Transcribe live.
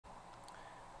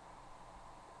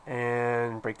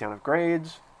breakdown of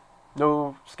grades.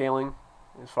 No scaling,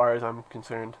 as far as I'm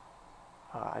concerned.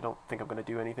 I don't think I'm going to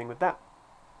do anything with that.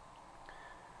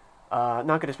 Not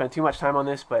going to spend too much time on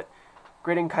this, but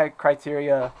grading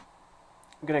criteria,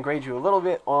 I'm going to grade you a little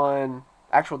bit on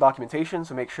actual documentation,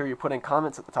 so make sure you put in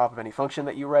comments at the top of any function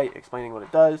that you write explaining what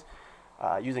it does,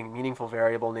 using meaningful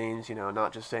variable names,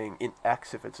 not just saying int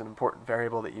x if it's an important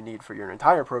variable that you need for your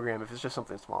entire program. If it's just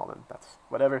something small, then that's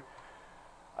whatever.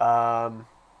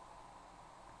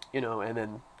 And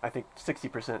then I think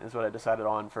 60% is what I decided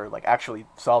on for like actually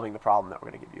solving the problem that we're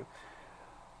going to give you.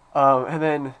 And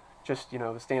then just,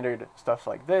 the standard stuff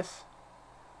like this.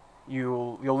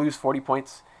 You'll lose 40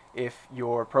 points if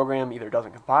your program either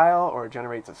doesn't compile or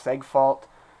generates a seg fault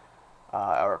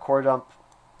or a core dump,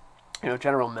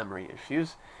 general memory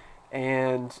issues.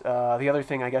 And the other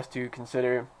thing I guess to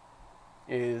consider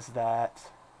is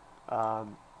that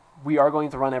we are going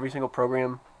to run every single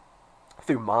program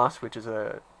through MOS, which is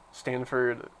a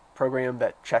Stanford program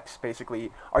that checks basically,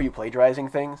 are you plagiarizing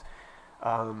things?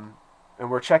 And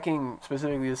we're checking,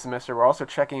 specifically this semester, we're also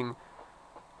checking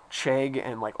Chegg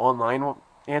and like online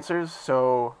answers.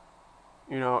 So,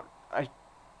 I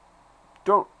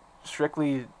don't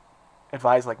strictly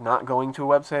advise like not going to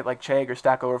a website like Chegg or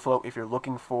Stack Overflow if you're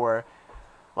looking for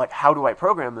like, how do I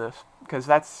program this? Because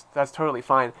that's totally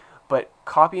fine. But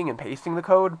copying and pasting the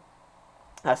code,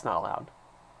 that's not allowed.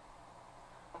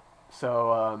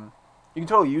 So you can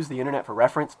totally use the internet for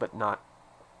reference, but not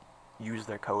use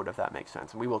their code, if that makes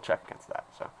sense. And we will check against that.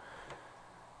 So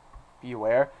be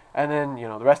aware. And then,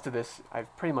 the rest of this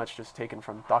I've pretty much just taken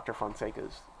from Dr.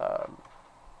 Fonseca's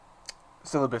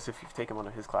syllabus, if you've taken one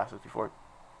of his classes before.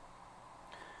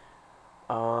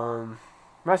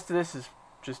 Rest of this is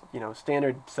just,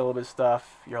 standard syllabus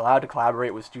stuff. You're allowed to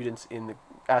collaborate with students in the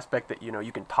aspect that,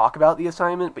 you can talk about the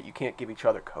assignment, but you can't give each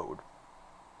other code.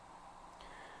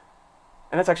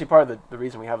 And that's actually part of the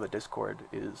reason we have the Discord,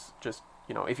 is just,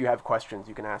 if you have questions,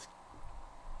 you can ask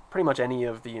pretty much any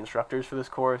of the instructors for this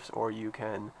course, or you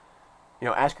can,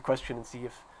 ask a question and see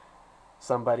if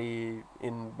somebody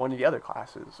in one of the other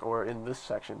classes, or in this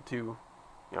section too,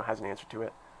 has an answer to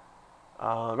it.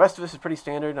 The rest of this is pretty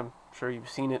standard. I'm sure you've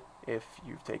seen it if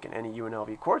you've taken any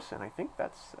UNLV course, and I think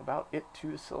that's about it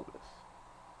to the syllabus.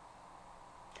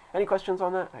 Any questions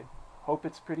on that? I hope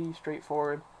it's pretty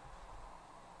straightforward.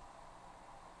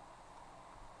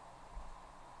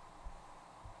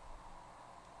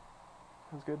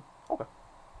 Sounds good. Okay.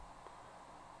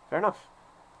 Fair enough.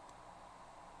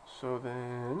 So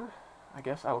then, I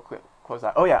guess I will close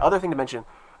that. Oh yeah, other thing to mention.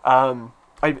 I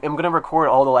am going to record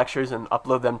all the lectures and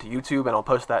upload them to YouTube, and I'll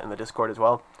post that in the Discord as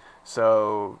well.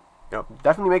 So,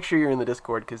 definitely make sure you're in the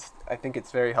Discord, because I think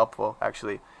it's very helpful,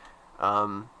 actually.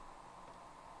 Yeah,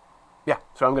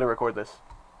 so I'm going to record this.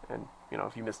 And,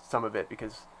 if you missed some of it,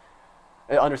 because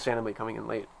understandably coming in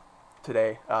late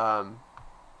today,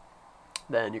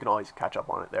 then you can always catch up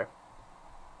on it there.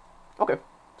 Okay,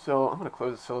 so I'm going to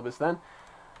close the syllabus then.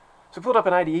 So I pulled up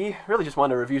an IDE, really just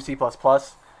wanted to review C++,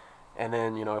 and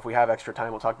then, if we have extra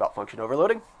time, we'll talk about function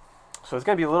overloading. So it's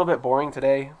going to be a little bit boring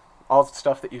today, all the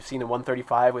stuff that you've seen in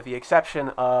 135, with the exception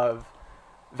of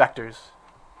vectors.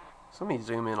 So let me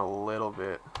zoom in a little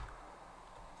bit.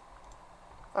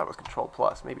 I thought it was Control+,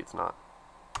 maybe it's not.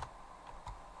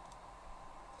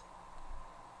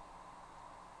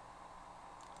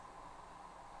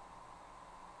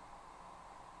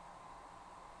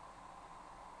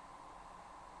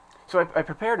 So I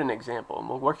prepared an example, and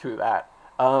we'll work through that.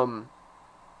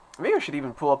 Maybe I should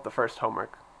even pull up the first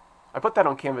homework. I put that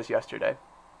on Canvas yesterday.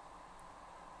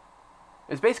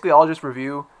 It's basically all just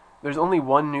review. There's only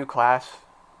one new class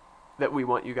that we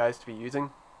want you guys to be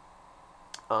using,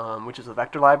 which is the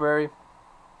vector library.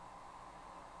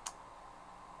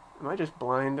 Am I just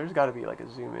blind? There's got to be like a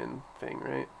zoom in thing,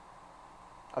 right?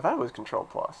 I thought it was Control+.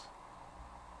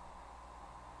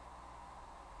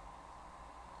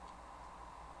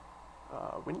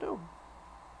 Window?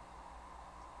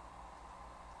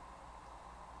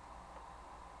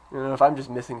 If I'm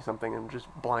just missing something, I'm just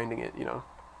blinding it,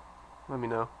 let me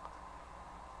know.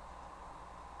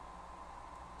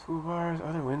 Toolbars,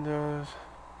 other windows.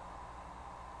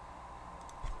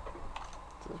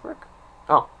 Does this work?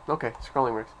 Oh, okay,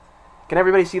 scrolling works. Can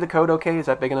everybody see the code okay? Is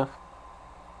that big enough?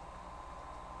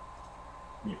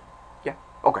 Yeah,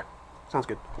 okay, sounds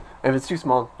good. If it's too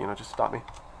small, just stop me.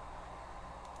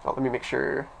 Oh, let me make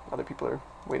sure other people are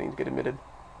waiting to get admitted.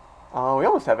 We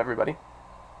almost have everybody.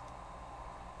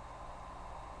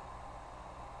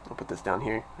 I'll put this down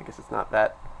here. I guess it's not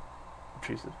that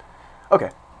intrusive. Okay.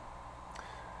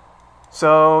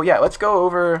 So, yeah, let's go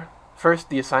over first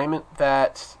the assignment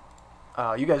that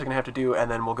you guys are going to have to do,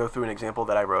 and then we'll go through an example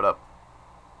that I wrote up.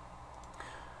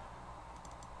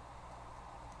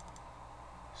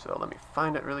 So let me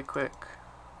find it really quick.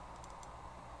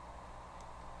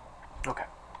 Okay.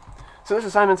 So this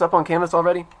assignment's up on Canvas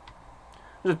already.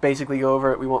 We'll just basically go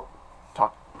over it. We won't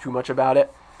talk too much about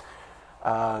it.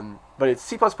 But it's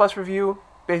C++ review.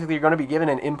 Basically, you're going to be given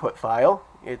an input file.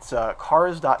 It's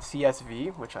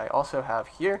cars.csv, which I also have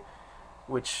here,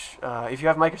 which if you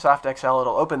have Microsoft Excel,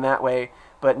 it'll open that way.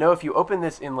 But no, if you open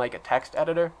this in like a text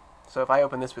editor, so if I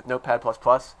open this with Notepad++,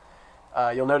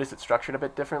 you'll notice it's structured a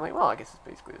bit differently. Well, I guess it's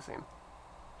basically the same.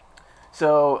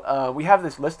 So we have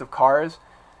this list of cars.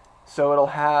 So it'll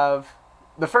have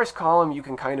the first column you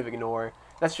can kind of ignore.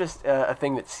 That's just a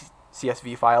thing that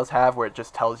CSV files have, where it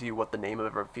just tells you what the name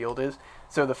of a field is.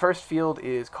 So the first field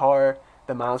is car,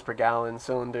 the miles per gallon,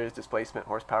 cylinders, displacement,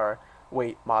 horsepower,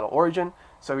 weight, model, origin.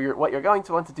 So what you're going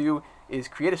to want to do is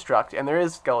create a struct, and there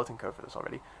is skeleton code for this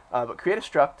already, but create a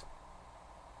struct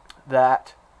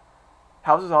that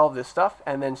houses all of this stuff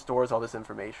and then stores all this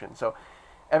information. So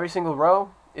every single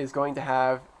row is going to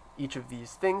have each of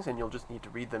these things, and you'll just need to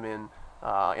read them in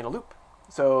a loop.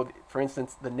 So for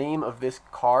instance, the name of this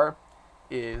car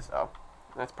is, oh,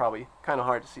 that's probably kind of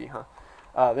hard to see, huh?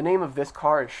 The name of this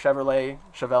car is Chevrolet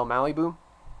Malibu,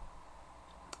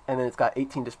 and then it's got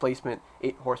 18 displacement,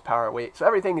 8 horsepower, weight. So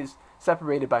everything is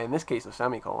separated by, in this case, a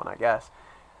semicolon, I guess.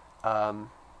 So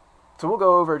we'll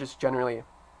go over just generally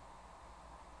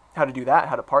how to do that,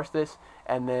 how to parse this,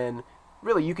 and then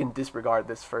really you can disregard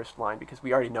this first line because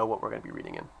we already know what we're going to be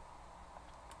reading in.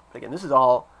 But again, this is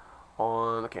all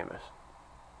on the canvas.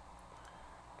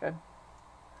 Okay.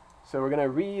 So we're going to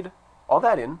read all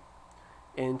that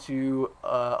into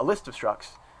a list of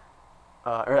structs,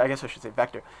 or I guess I should say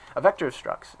vector. A vector of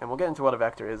structs, and we'll get into what a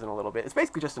vector is in a little bit. It's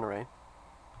basically just an array,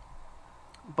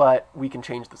 but we can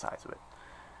change the size of it.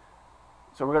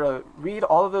 So we're going to read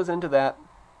all of those into that,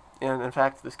 and in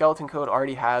fact, the skeleton code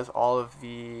already has all of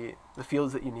the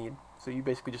fields that you need, so you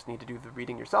basically just need to do the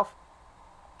reading yourself.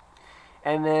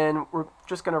 And then we're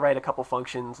just going to write a couple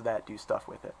functions that do stuff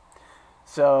with it.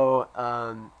 So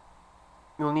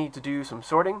you'll need to do some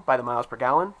sorting by the miles per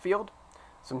gallon field,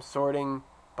 some sorting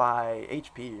by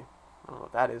HP. I don't know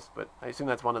what that is, but I assume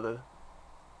that's one of the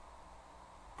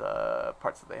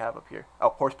parts that they have up here. Oh,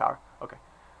 horsepower. Okay.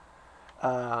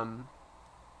 And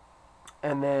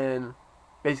then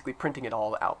basically printing it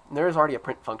all out. And there is already a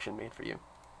print function made for you.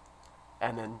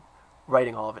 And then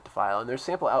writing all of it to file. And there's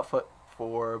sample output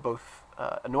for both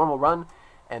a normal run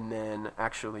and then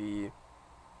actually,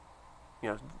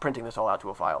 printing this all out to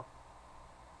a file.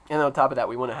 And on top of that,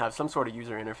 we want to have some sort of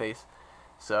user interface.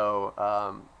 So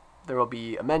there will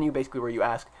be a menu basically where you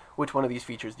ask which one of these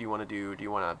features do you want to do. Do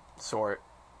you want to sort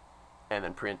and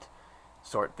then print,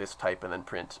 sort this type and then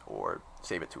print, or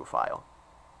save it to a file?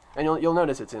 And you'll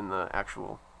notice it's in the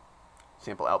actual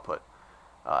sample output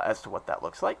as to what that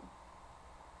looks like.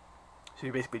 So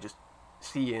you basically just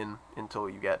C in until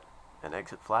you get an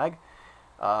exit flag.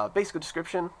 Basic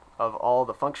description of all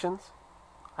the functions.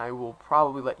 I will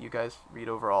probably let you guys read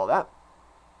over all that.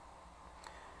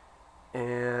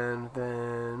 And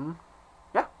then,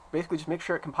 yeah, basically just make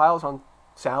sure it compiles on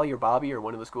Sally or Bobby or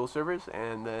one of the school servers.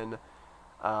 And then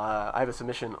I have a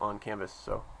submission on Canvas,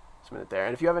 so submit it there.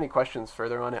 And if you have any questions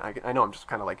further on it, I know I'm just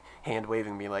kind of like hand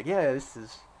waving, being like, yeah, this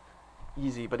is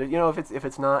easy. But if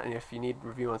it's not, and if you need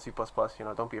review on C++,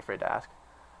 don't be afraid to ask.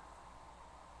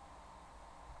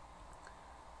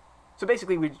 So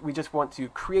basically, we just want to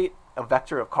create a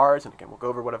vector of cars, and again, we'll go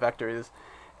over what a vector is,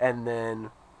 and then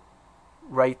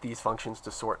write these functions to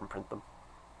sort and print them,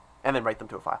 and then write them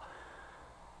to a file.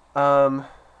 I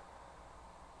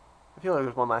feel like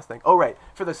there's one last thing. Oh, right.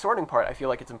 For the sorting part, I feel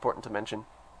like it's important to mention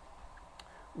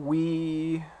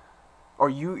you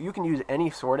can use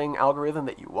any sorting algorithm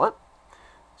that you want.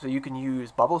 So you can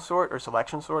use bubble sort or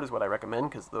selection sort is what I recommend,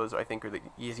 because those I think are the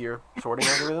easier sorting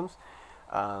algorithms.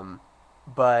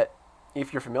 But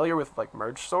if you're familiar with like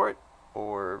merge sort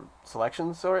or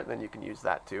selection sort, then you can use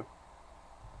that too.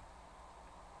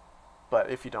 But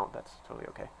if you don't, that's totally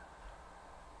okay.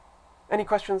 Any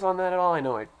questions on that at all? I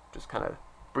know I just kind of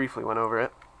briefly went over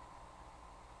it.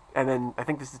 And then I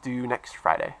think this is due next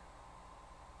Friday.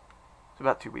 It's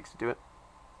about 2 weeks to do it.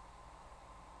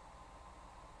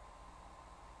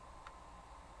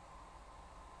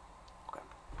 Okay.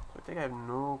 So I think I have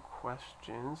no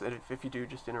questions. And if you do,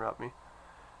 just interrupt me.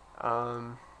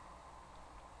 So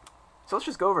let's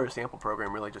just go over a sample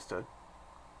program, really, just to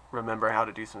remember how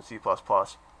to do some C++.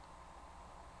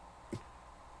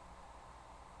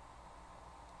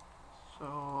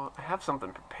 So I have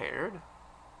something prepared.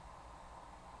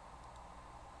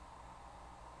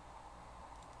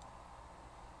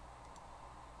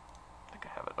 I think I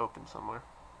have it open somewhere.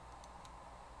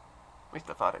 At least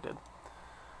I thought I did.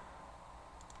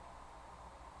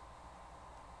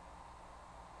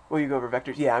 Will you go over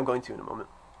vectors? Yeah, I'm going to in a moment.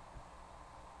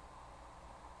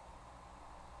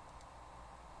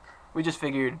 We just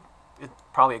figured it's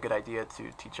probably a good idea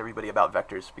to teach everybody about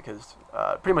vectors because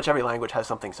pretty much every language has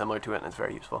something similar to it and it's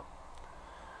very useful.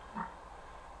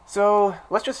 So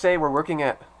let's just say we're working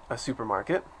at a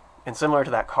supermarket, and similar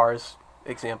to that cars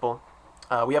example,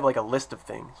 we have like a list of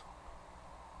things.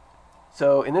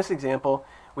 So in this example,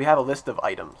 we have a list of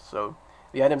items. So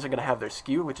the items are going to have their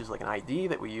SKU, which is like an ID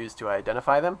that we use to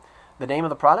identify them, the name of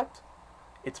the product,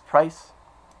 its price,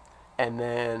 and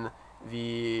then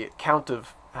the count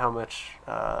of how much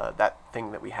that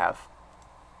thing that we have.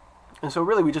 And so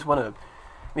really we just want to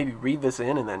maybe read this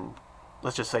in and then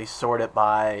let's just say sort it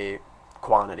by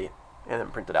quantity and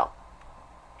then print it out.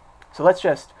 So let's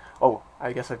just, oh,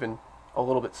 I guess I've been a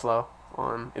little bit slow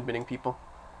on admitting people.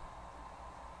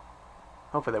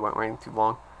 Hopefully they weren't waiting too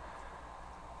long.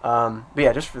 But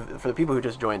yeah, just for the people who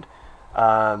just joined,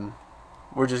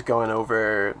 we're just going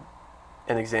over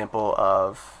an example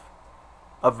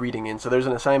of reading in. So there's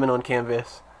an assignment on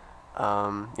Canvas.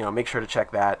 Make sure to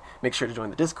check that. Make sure to join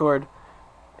the Discord.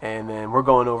 And then we're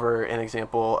going over an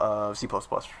example of C++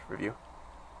 review.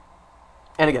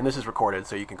 And again, this is recorded,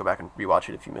 so you can go back and rewatch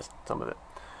it if you missed some of it.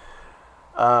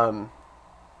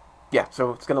 Yeah,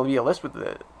 so it's going to be a list with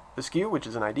the SKU, which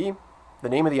is an ID, the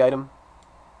name of the item,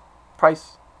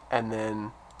 price, and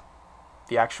then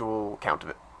the actual count of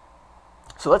it.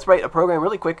 So let's write a program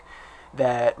really quick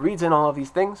that reads in all of these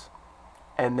things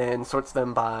and then sorts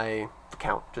them by the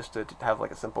count, just to have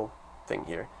like a simple thing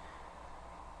here.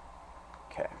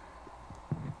 Okay,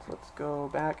 so let's go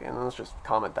back and let's just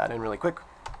comment that in really quick.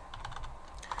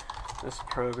 This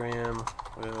program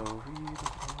will read.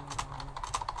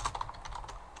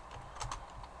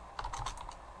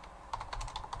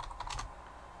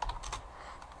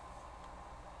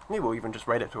 Maybe we'll even just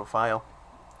write it to a file.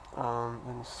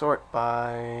 And sort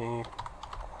by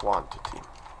quantity.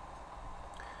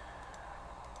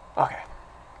 Okay.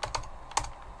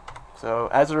 So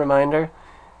as a reminder,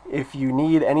 if you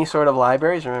need any sort of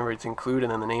libraries, remember it's include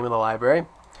and then the name of the library.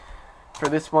 For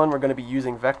this one, we're going to be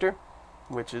using vector,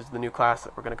 which is the new class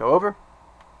that we're going to go over.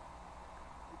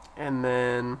 And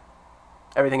then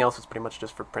everything else is pretty much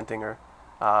just for printing or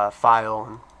file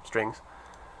and strings.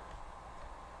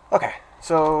 Okay,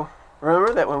 so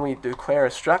remember that when we declare a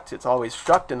struct, it's always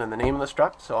struct and then the name of the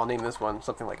struct. So I'll name this one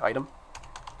something like item.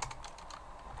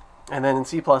 And then in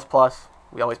C++,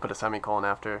 we always put a semicolon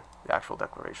after the actual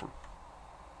declaration.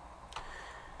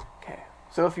 Okay,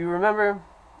 so if you remember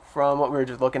from what we were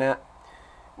just looking at,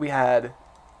 we had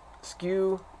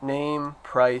SKU, name,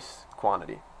 price,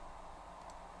 quantity.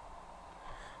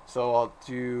 So I'll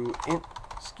do int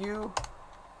SKU,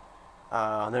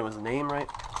 and then it was the name, right?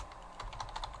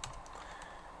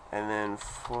 And then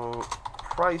for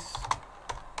price,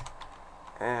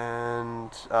 and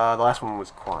the last one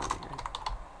was quantity, right?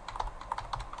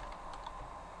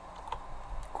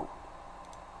 Cool.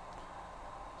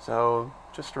 So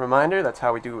just a reminder, that's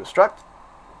how we do a struct.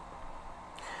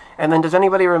 And then does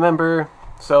anybody remember,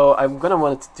 so I'm going to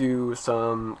want to do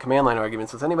some command line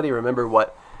arguments. Does anybody remember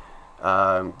what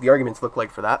the arguments look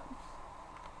like for that?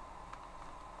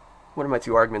 What are my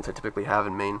two arguments I typically have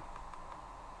in main?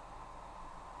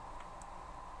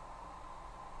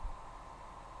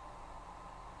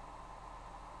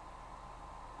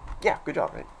 Yeah, good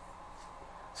job, right?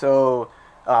 So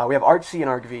we have argc and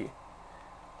argv.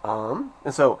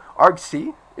 And so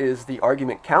argc is the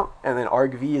argument count, and then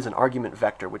argv is an argument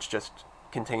vector, which just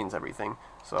contains everything.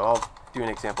 So I'll do an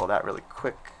example of that really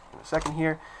quick in a second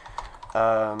here.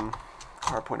 Car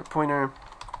pointer pointer,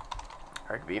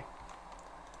 argv.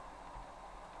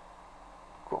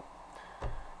 Cool.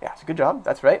 Yeah, so good job.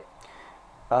 That's right.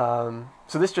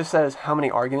 So this just says how many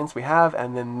arguments we have,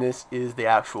 and then this is the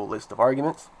actual list of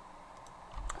arguments.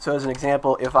 So as an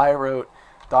example, if I wrote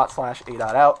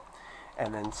 /a.out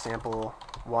and then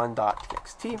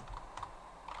sample1.txt,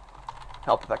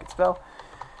 help if I could spell,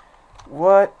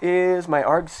 what is my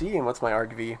argc and what's my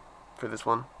argv for this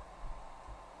one?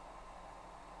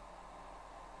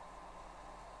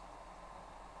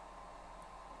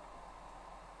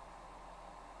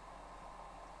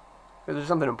 Because there's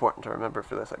something important to remember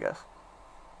for this, I guess.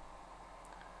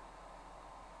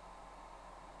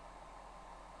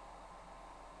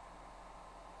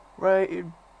 Right,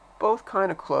 you're both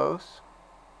kind of close.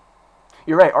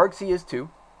 You're right, argc is 2.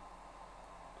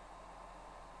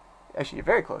 Actually, you're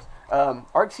very close.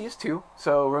 Argc is 2,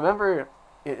 so remember,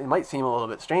 it might seem a little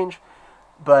bit strange,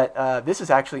 but this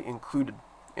is actually included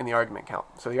in the argument count.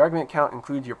 So the argument count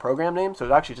includes your program name, so it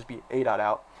would actually just be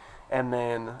a.out, and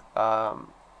then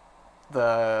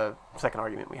the second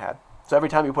argument we had. So every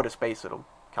time you put a space, it'll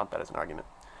count that as an argument.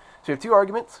 So you have two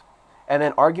arguments, and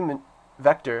then argument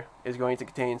vector is going to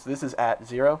contain, so this is at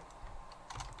 0.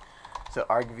 So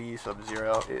argv sub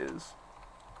 0 is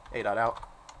a.out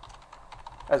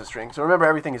as a string. So remember,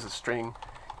 everything is a string,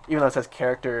 even though it says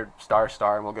character star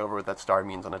star, and we'll go over what that star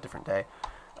means on a different day.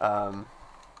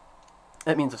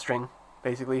 That means a string,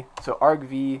 basically. So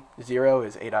argv0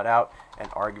 is a.out, and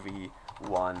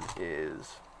argv1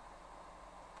 is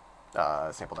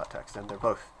sample.txt, and they're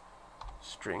both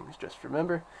strings, just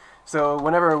remember. So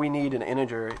whenever we need an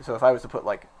integer, so if I was to put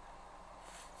like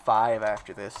 5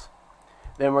 after this,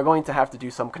 then we're going to have to do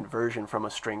some conversion from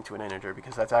a string to an integer,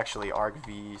 because that's actually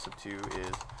argv sub 2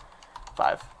 is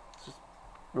 5. Just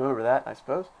remember that, I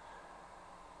suppose.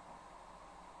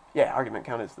 Yeah, argument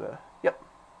count is the, yep.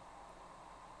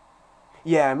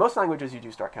 Yeah, in most languages you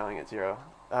do start counting at 0.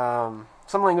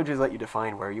 Some languages let you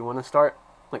define where you want to start,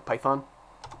 like Python.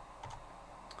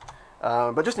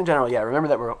 But just in general, yeah, remember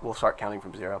that we'll start counting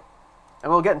from 0.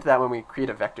 And we'll get into that when we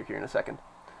create a vector here in a second.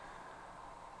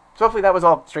 So hopefully that was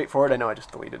all straightforward. I know I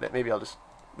just deleted it. Maybe I'll just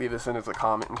leave this in as a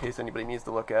comment in case anybody needs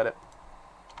to look at it.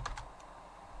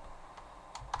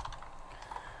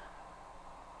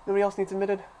 Nobody else needs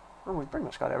admitted? Oh, we pretty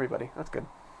much got everybody. That's good.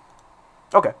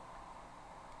 Okay.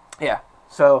 Yeah,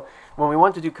 so when we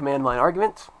want to do command line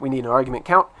arguments, we need an argument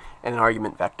count and an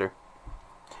argument vector.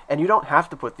 And you don't have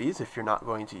to put these if you're not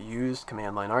going to use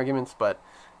command line arguments, but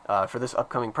for this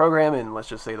upcoming program, and let's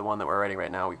just say the one that we're writing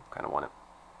right now, we kind of want it.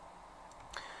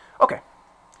 Okay,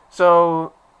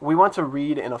 so we want to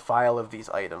read in a file of these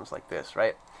items like this,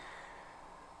 right?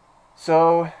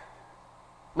 So,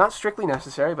 not strictly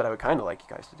necessary, but I would kind of like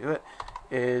you guys to do it,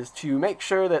 is to make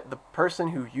sure that the person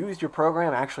who used your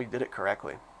program actually did it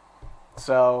correctly.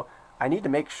 So I need to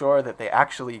make sure that they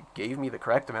actually gave me the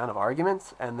correct amount of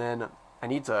arguments, and then I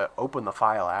need to open the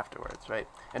file afterwards, right?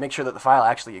 And make sure that the file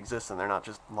actually exists and they're not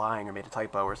just lying or made a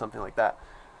typo or something like that.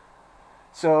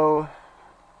 So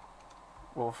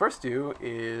what we'll first do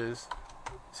is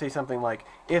say something like,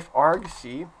 if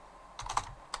argc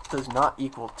does not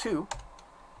equal 2,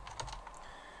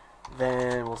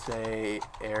 then we'll say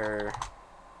error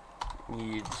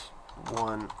needs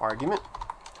 1 argument.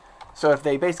 So if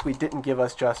they basically didn't give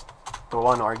us just the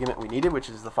 1 argument we needed, which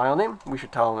is the file name, we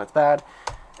should tell them it's bad.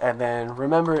 And then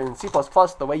remember, in C++,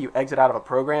 the way you exit out of a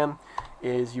program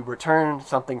is you return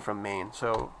something from main.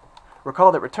 So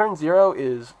recall that return 0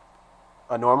 is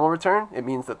a normal return. It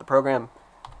means that the program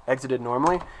exited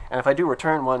normally. And if I do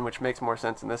return 1, which makes more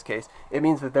sense in this case, it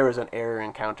means that there was an error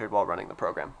encountered while running the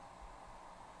program.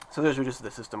 So those are just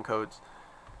the system codes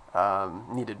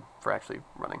needed for actually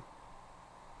running.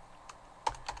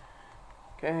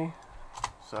 Okay,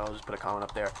 so I'll just put a comment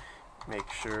up there. Make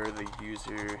sure the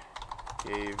user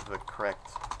gave the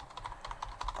correct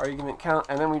argument count,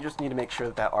 and then we just need to make sure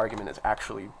that that argument is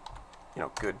actually,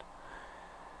 good.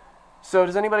 So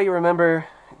does anybody remember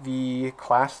the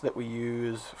class that we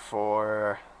use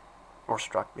for, or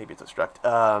struct, maybe it's a struct,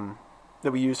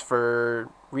 that we use for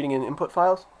reading in input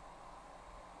files?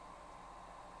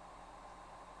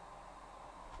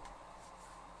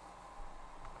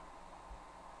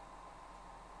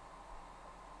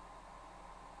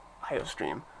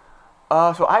 IOStream.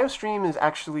 So IOStream is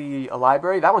actually a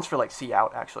library. That one's for like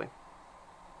cout, actually.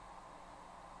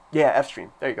 Yeah,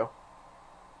 fstream. There you go.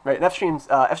 Right, and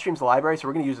fstream's a library, so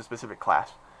we're going to use a specific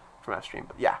class from fstream.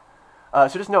 But yeah.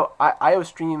 So just know,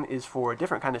 IOStream is for a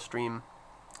different kind of stream.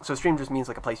 So stream just means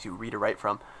like a place you read or write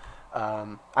from.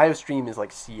 IOStream is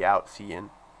like cout, cin.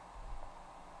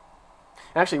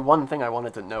 And actually, one thing I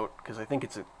wanted to note, because I think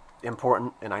it's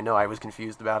important, and I know I was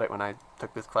confused about it when I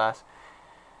took this class.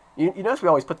 You notice we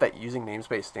always put that using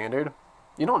namespace standard.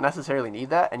 You don't necessarily need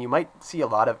that, and you might see a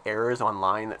lot of errors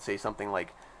online that say something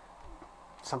like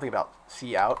something about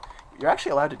cout. You're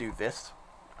actually allowed to do this.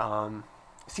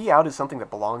 Cout is something that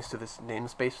belongs to this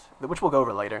namespace, which we'll go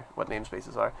over later, what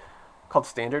namespaces are, called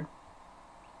standard.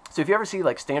 So if you ever see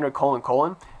like standard :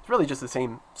 it's really just the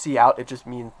same cout. It just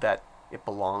means that it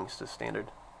belongs to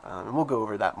standard. And we'll go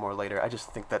over that more later. I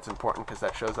just think that's important because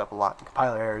that shows up a lot in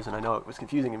compiler errors, and I know it was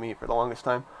confusing to me for the longest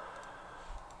time.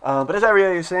 But as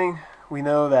everybody is saying, we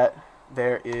know that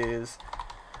there is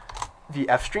the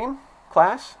fstream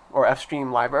class, or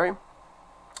fstream library,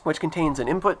 which contains an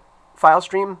input file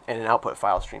stream and an output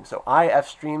file stream. So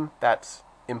ifstream, that's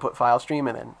input file stream,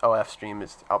 and then ofstream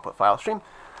is output file stream.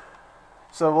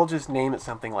 So we'll just name it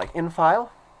something like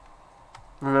infile.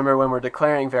 Remember, when we're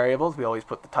declaring variables, we always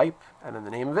put the type and then the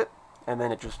name of it, and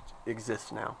then it just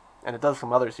exists now. And it does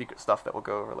some other secret stuff that we'll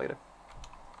go over later.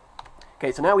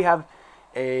 Okay, so now we have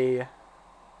a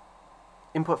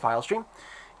input file stream,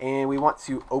 and we want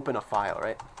to open a file,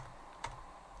 right?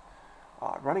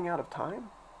 Running out of time?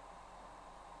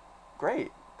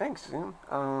 Great. Thanks, Zoom.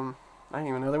 I didn't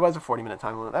even know there was a 40-minute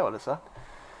time limit. That would have sucked.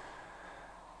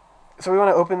 So we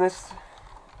want to open this.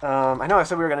 I know I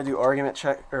said we were going to do argument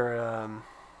check or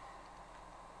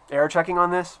error checking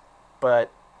on this,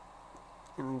 but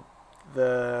in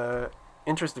the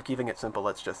interest of keeping it simple,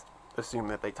 let's just assume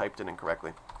that they typed it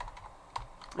incorrectly.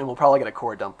 And we'll probably get a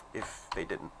core dump if they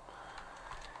didn't.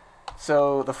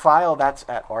 So the file, that's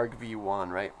at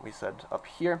argv1, right? We said up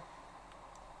here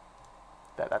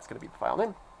that that's going to be the file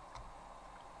name.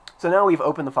 So now we've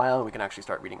opened the file and we can actually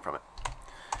start reading from it.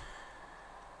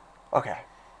 Okay,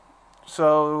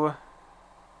 so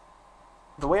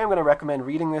the way I'm going to recommend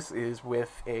reading this is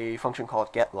with a function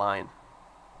called getLine.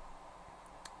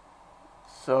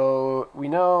 So we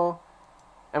know,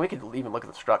 and we could even look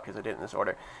at the struct because I did it in this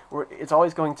order. It's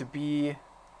always going to be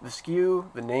the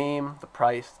SKU, the name, the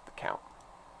price, the count.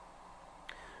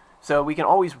 So we can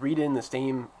always read in the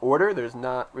same order. There's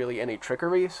not really any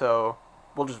trickery, so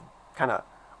we'll just kind of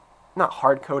not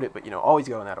hard code it, but always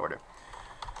go in that order.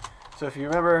 So if you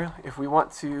remember, if we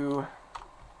want to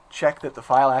check that the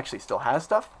file actually still has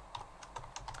stuff,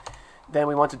 then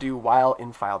we want to do while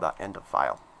in file.end of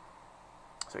file.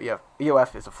 So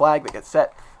EOF is a flag that gets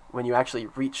set when you actually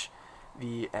reach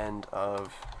the end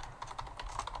of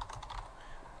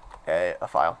a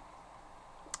file.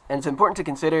 And it's important to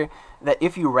consider that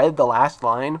if you read the last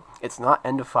line, it's not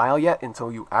end of file yet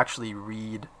until you actually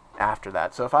read after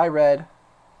that. So if I read,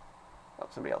 oh,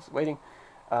 somebody else is waiting.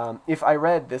 If I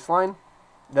read this line,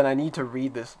 then I need to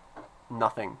read this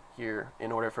nothing here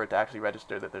in order for it to actually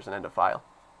register that there's an end of file.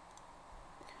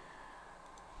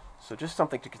 So just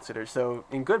something to consider. So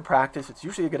in good practice, it's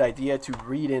usually a good idea to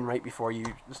read in right before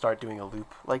you start doing a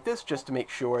loop like this, just to make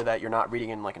sure that you're not reading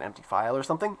in like an empty file or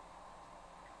something.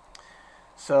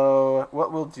 So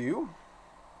what we'll do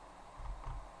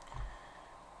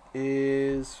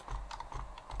is,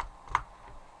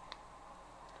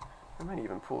 I might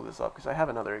even pull this up because I have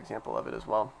another example of it as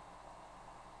well.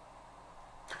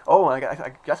 Oh, I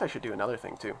guess I should do another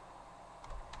thing too,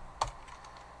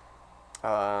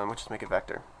 which is make a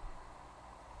vector.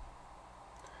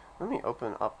 Let me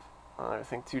open up another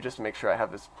thing too, just to make sure I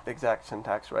have this exact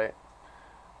syntax right.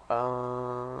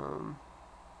 I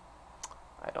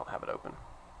don't have it open.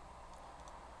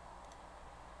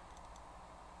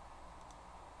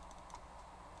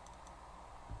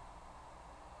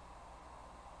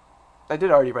 I did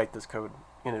already write this code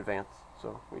in advance,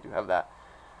 so we do have that.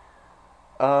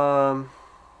 Yeah,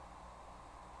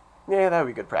 that would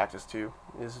be good practice too,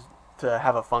 is to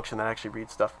have a function that actually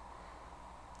reads stuff.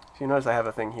 So you notice I have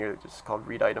a thing here that's just called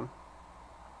read item.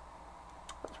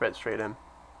 Let's read straight in.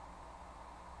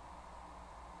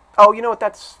 Oh, you know what?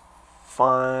 That's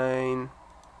fine.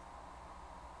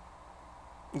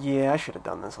 Yeah, I should have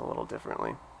done this a little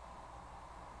differently.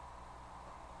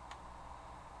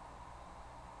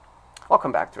 I'll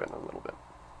come back to it in a little bit.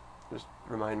 Just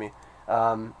remind me.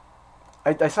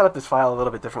 I set up this file a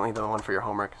little bit differently than the one for your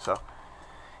homework, so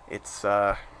it's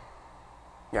yeah,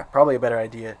 probably a better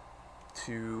idea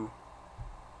to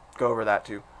go over that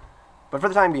too. But for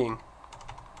the time being,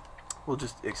 we'll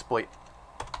just exploit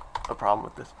a problem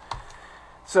with this.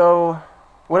 So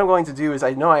what I'm going to do is,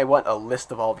 I know I want a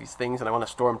list of all these things and I want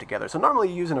to store them together. So normally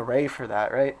you use an array for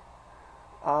that, right?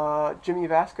 Jimmy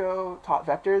Vasco taught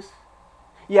vectors.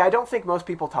 Yeah, I don't think most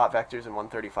people taught vectors in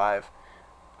 135.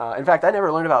 In fact, I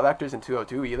never learned about vectors in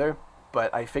 202 either,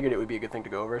 but I figured it would be a good thing to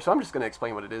go over. So I'm just going to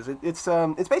explain what it is. It's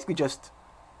basically just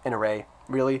an array,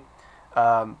 really,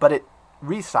 but it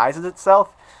resizes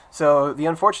itself. So the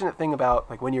unfortunate thing about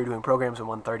like when you're doing programs in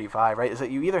 135, right, is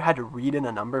that you either had to read in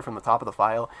a number from the top of the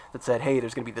file that said, hey,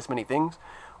 there's going to be this many things,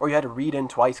 or you had to read in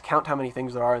twice, count how many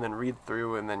things there are, and then read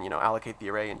through, and then allocate the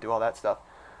array and do all that stuff.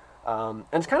 And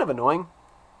it's kind of annoying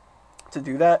to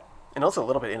do that, and also a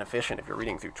little bit inefficient if you're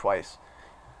reading through twice.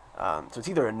 So it's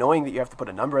either annoying that you have to put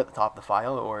a number at the top of the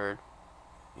file, or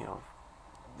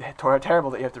terrible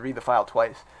that you have to read the file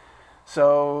twice.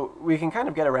 So we can kind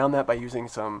of get around that by using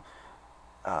some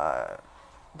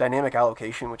dynamic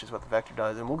allocation, which is what the vector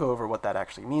does, and we'll go over what that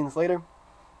actually means later,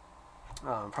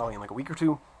 probably in like a week or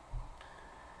two.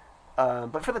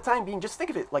 But for the time being, just think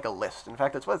of it like a list. In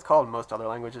fact, that's what it's called in most other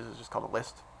languages. It's just called a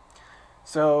list.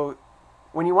 So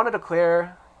when you want to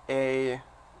declare a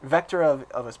vector of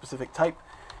a specific type,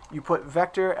 you put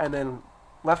vector and then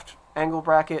left angle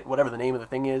bracket, whatever the name of the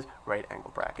thing is, right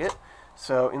angle bracket.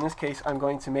 So in this case, I'm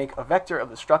going to make a vector of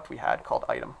the struct we had called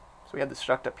item. So we had the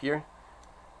struct up here,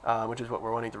 which is what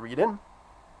we're wanting to read in.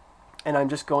 And I'm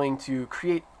just going to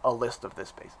create a list of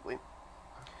this, basically.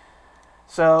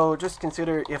 So just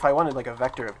consider if I wanted like a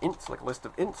vector of ints, like a list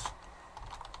of ints,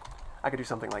 I could do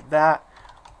something like that.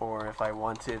 or if I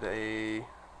wanted a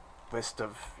list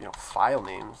of, you know, file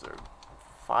names or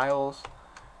files,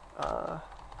 I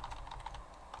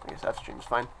guess fstream is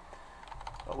fine.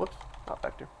 Oh, whoops, not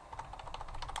vector.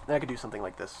 Then I could do something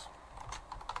like this.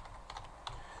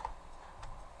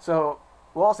 So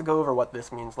we'll also go over what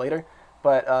this means later,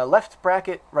 but left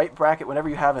bracket, right bracket, whenever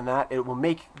you have in that, it will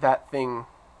make that thing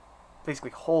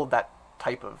basically hold that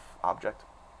type of object.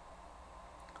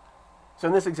 So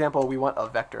in this example, we want a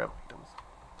vector of items.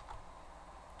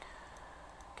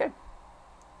 Okay.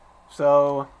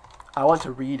 So I want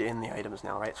to read in the items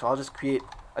now, right? So I'll just create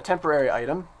a temporary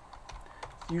item.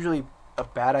 It's usually a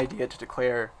bad idea to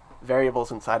declare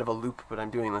variables inside of a loop, but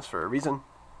I'm doing this for a reason.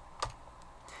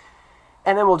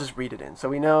 And then we'll just read it in. So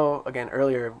we know, again,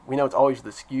 earlier, we know it's always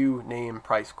the SKU, name,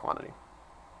 price, quantity.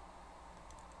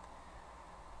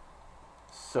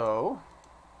 So,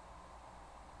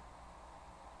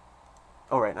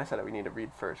 oh right, and I said that we need to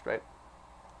read first, right?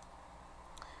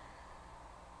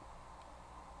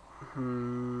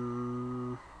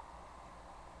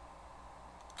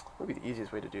 What would be the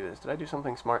easiest way to do this? Did I do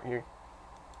something smart here?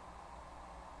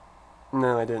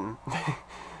 No, I didn't.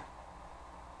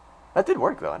 That did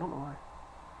work, though. I don't know why.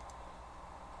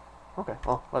 Okay,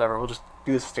 well, whatever. We'll just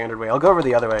do this standard way. I'll go over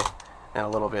the other way in a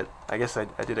little bit. I guess I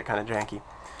did it kind of janky.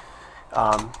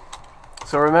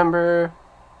 So remember,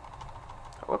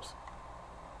 whoops,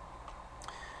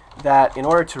 that in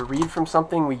order to read from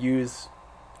something, we use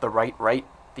the right,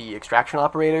 the extraction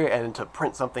operator, and to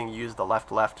print something, use the left,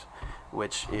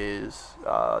 which is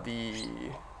no,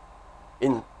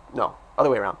 other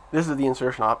way around. This is the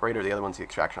insertion operator, the other one's the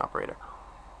extraction operator.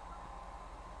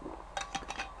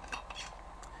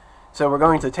 So we're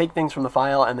going to take things from the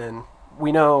file, and then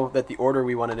we know that the order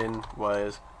we wanted in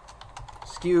was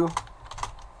SKU,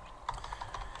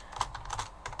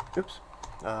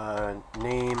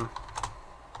 name,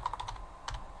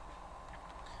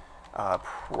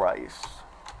 price.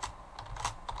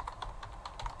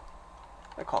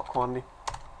 I call it quantity.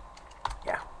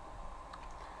 Yeah.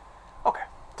 Okay.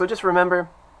 So just remember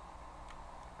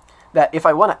that if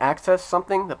I want to access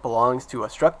something that belongs to a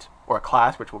struct or a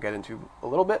class, which we'll get into a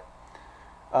little bit,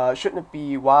 shouldn't it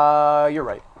be why? You're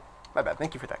right. My bad.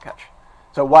 Thank you for that catch.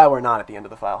 So why we're not at the end of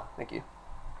the file. Thank you.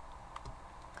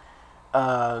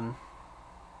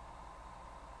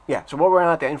 Yeah, so while we're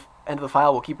not at the end of the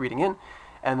file, we'll keep reading in.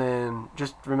 And then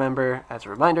just remember, as a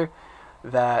reminder,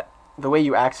 that the way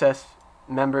you access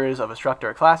members of a struct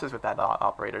or a class is with that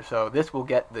operator. So this will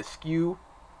get the SKU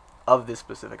of this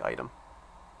specific item.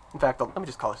 In fact, let me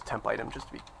just call this temp item just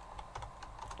to be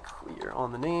clear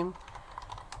on the name.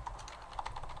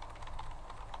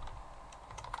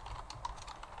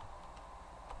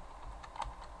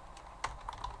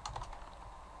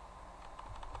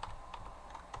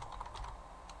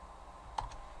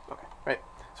 Okay, right.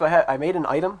 So I made an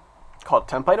item called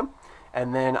temp item,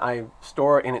 and then I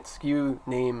store in its SKU,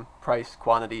 name, price,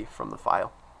 quantity from the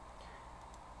file.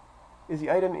 Is the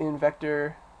item in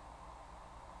vector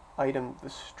item the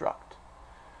struct?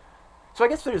 So I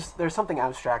guess there's something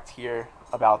abstract here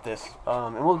about this,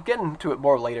 and we'll get into it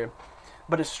more later.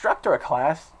 But a struct or a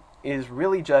class is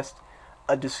really just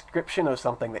a description of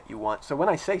something that you want. So when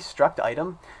I say struct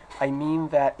item, I mean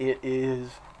that it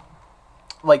is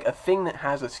like a thing that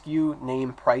has a SKU,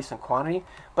 name, price, and quantity,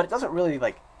 but it doesn't really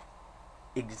like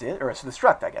exist, or so the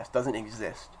struct, I guess, doesn't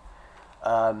exist.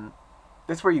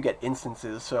 That's where you get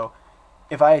instances. So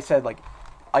if I said like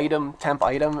item, temp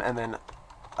item, and then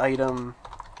item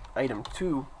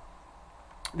 2,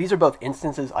 these are both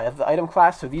instances of the item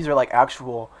class, so these are like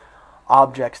actual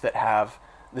objects that have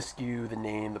the SKU, the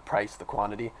name, the price, the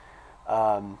quantity,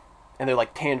 and they're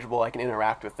like tangible, I can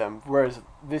interact with them, whereas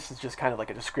this is just kind of like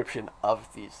a description of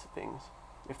these things,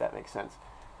 if that makes sense.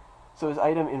 So is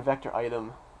item in vector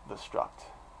item the struct?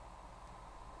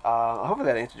 Hopefully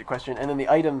that answers your question. And then the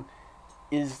item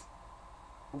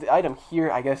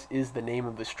here, I guess, is the name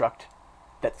of the struct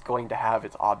that's going to have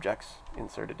its objects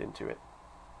inserted into it.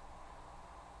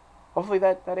 Hopefully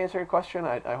that answered your question.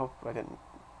 I hope I didn't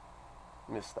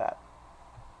miss that.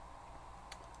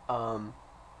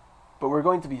 But we're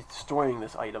going to be storing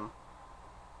this item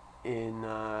in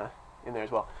there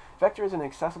as well. Vector is an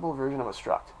accessible version of a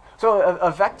struct. So a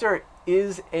vector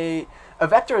is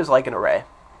like an array.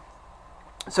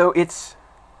 So it's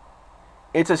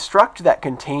a struct that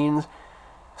contains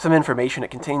some information.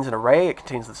 It contains an array, it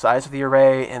contains the size of the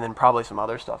array, and then probably some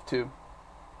other stuff too.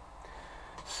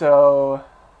 So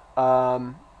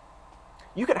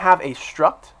you could have a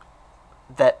struct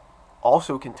that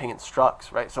also contains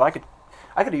structs, right? So I could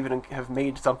even have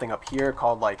made something up here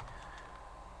called like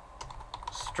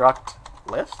struct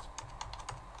list,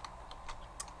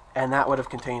 and that would have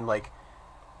contained like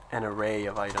an array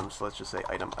of items. So let's just say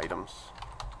items.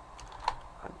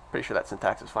 I'm pretty sure that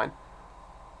syntax is fine.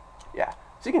 Yeah.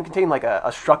 So you can contain like a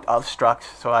struct of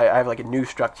structs. So I have like a new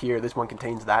struct here. This one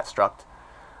contains that struct.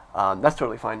 That's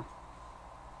totally fine.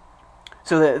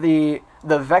 So the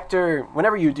vector,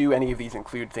 whenever you do any of these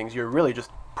include things, you're really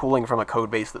just pulling from a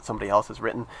code base that somebody else has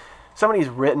written. Somebody's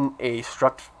written a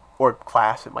struct or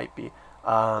class, it might be,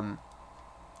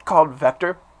 called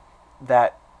vector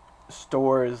that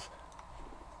stores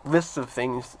lists of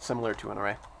things similar to an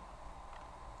array.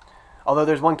 Although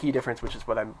there's one key difference, which is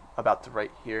what I'm about to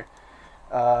write here,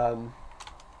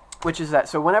 which is that,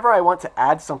 so whenever I want to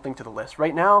add something to the list,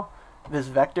 right now this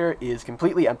vector is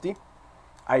completely empty.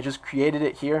 I just created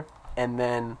it here, and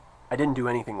then I didn't do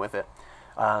anything with it.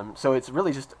 So it's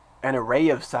really just an array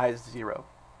of size 0.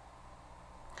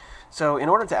 So in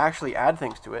order to actually add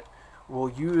things to it, we'll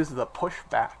use the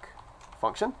pushback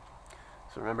function.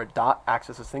 So remember, dot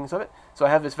accesses things of it. So I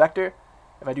have this vector.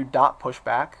 If I do dot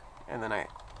pushback, and then I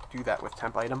do that with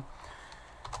temp item,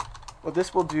 what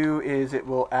this will do is it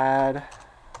will add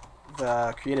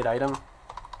the created item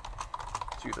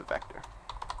to the vector.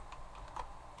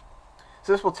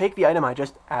 So this will take the item I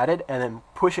just added and then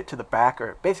push it to the back,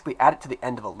 or basically add it to the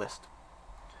end of a list.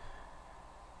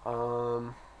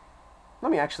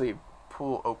 Let me actually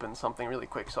pull open something really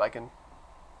quick so I can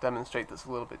demonstrate this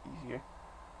a little bit easier.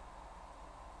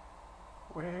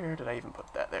 Where did I even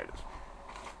put that? There it is.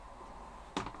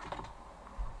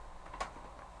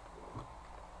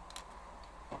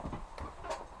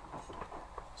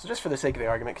 So just for the sake of the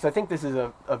argument, because I think this is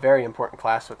a very important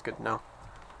class, so it's good to know.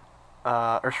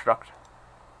 Or struct.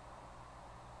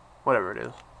 Whatever it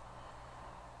is.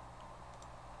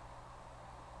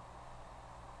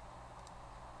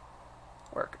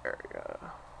 Work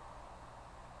area.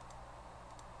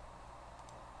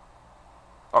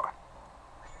 Okay.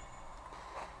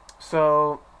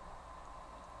 So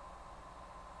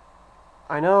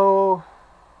I know,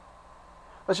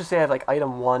 let's just say I have like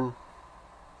item 1.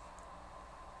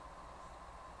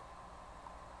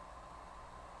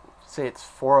 Say it's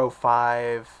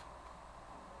 405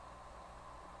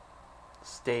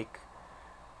 steak.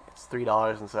 It's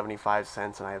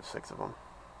 $3.75, and I have 6 of them.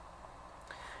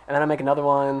 And then I make another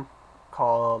one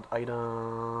called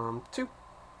item 2.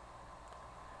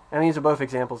 And these are both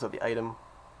examples of the item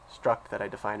struct that I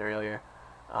defined earlier.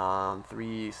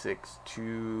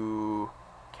 362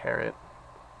 caret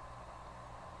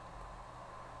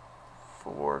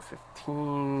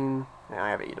 415. And I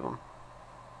have 8 of them.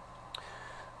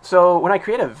 So when I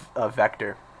create a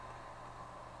vector,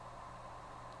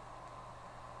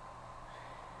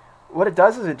 what it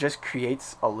does is it just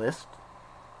creates a list.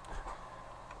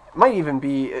 It might even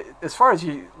be, as far as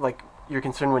you're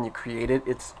concerned when you create it,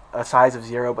 it's a size of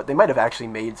 0, but they might have actually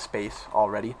made space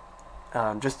already,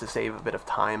 just to save a bit of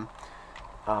time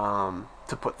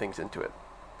to put things into it.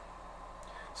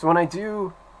 So when I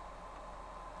do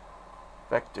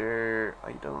vector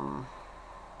item,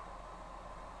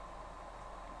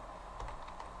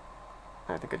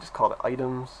 I think I just called it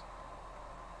items.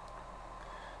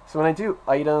 So when I do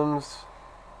items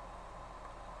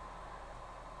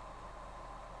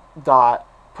dot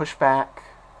pushback,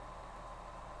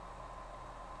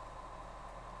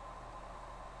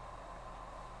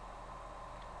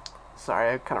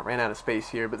 sorry, I kind of ran out of space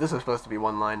here, but this is supposed to be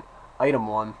one line. Item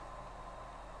 1.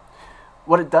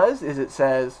 What it does is it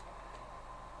says,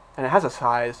 and it has a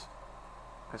size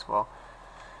as well,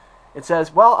 it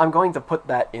says, well, I'm going to put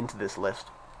that into this list.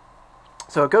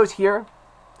 So it goes here.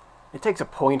 It takes a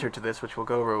pointer to this, which we'll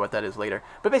go over what that is later.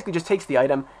 But basically just takes the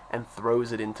item and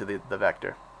throws it into the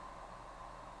vector.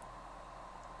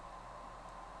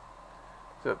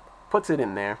 So it puts it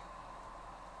in there.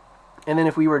 And then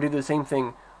if we were to do the same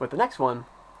thing with the next one,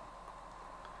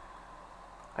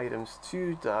 items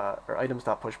dot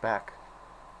pushback.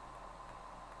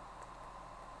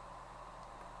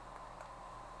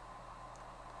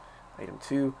 Item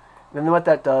 2. Then what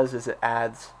that does is it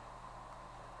adds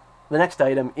the next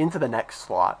item into the next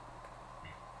slot.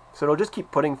 So it'll just keep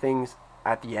putting things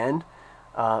at the end,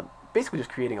 basically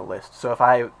just creating a list. So if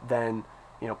I then,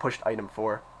 pushed item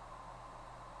 4,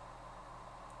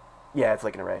 yeah, it's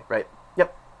like an array, right?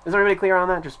 Yep. Is everybody clear on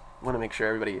that? Just want to make sure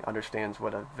everybody understands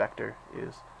what a vector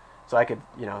is. So I could,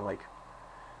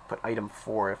 put item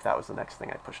 4 if that was the next thing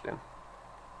I pushed in.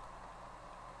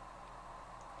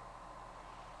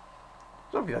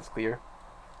 So hopefully that's clear.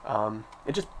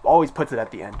 It just always puts it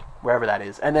at the end, wherever that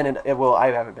is. And then it will,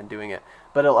 I haven't been doing it,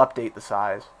 but it'll update the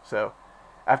size. So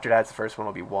after that, the first one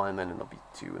will be 1, then it'll be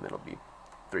 2, and then it'll be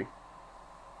 3.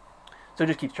 So it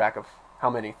just keeps track of how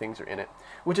many things are in it,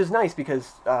 which is nice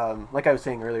because, like I was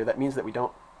saying earlier, that means that we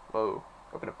don't, whoa,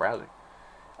 open up browser.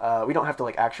 We don't have to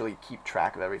like actually keep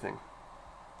track of everything,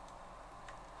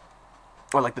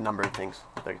 or like the number of things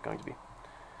that they're going to be.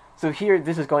 So here,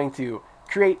 this is going to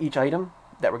create each item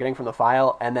that we're getting from the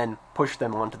file and then push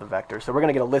them onto the vector. So we're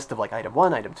going to get a list of like item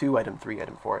 1, item 2, item 3,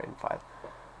 item 4, item 5.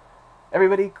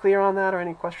 Everybody clear on that, or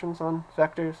any questions on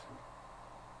vectors?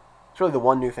 It's really the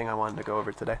one new thing I wanted to go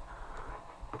over today.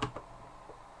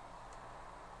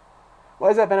 Why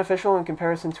is that beneficial in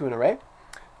comparison to an array?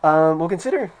 Well,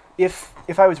 consider if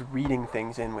I was reading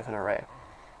things in with an array.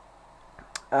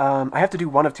 I have to do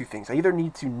one of two things. I either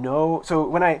need to know, so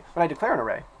when I declare an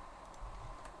array,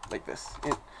 like this,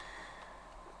 it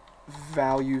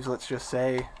values, let's just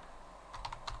say,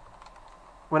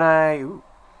 when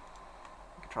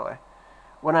Control A,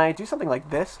 when I do something like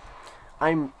this,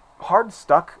 I'm hard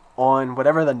stuck on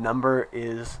whatever the number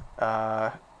is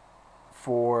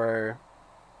for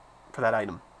that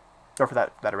item, or for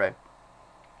that array.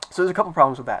 So there's a couple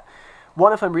problems with that.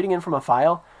 One, if I'm reading in from a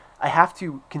file, I have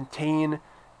to contain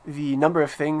the number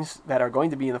of things that are going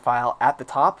to be in the file at the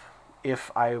top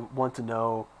if I want to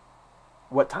know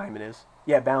what time it is.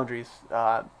 Yeah, boundaries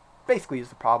basically is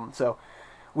the problem. So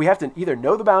we have to either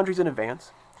know the boundaries in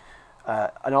advance.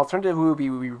 An alternative would be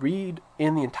we read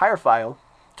in the entire file,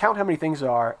 count how many things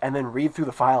there are, and then read through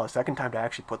the file a second time to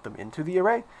actually put them into the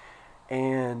array.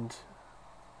 And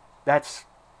that's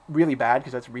really bad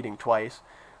because that's reading twice.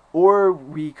 Or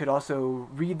we could also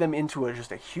read them into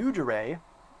just a huge array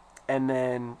and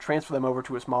then transfer them over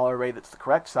to a smaller array that's the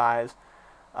correct size.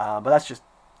 But that's just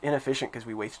inefficient because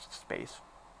we waste space.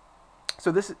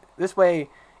 So this way,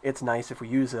 it's nice if we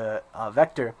use a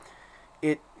vector.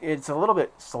 It's a little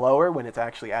bit slower when it's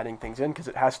actually adding things in because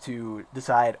it has to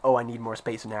decide, oh, I need more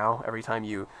space now every time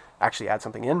you actually add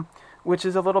something in, which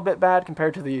is a little bit bad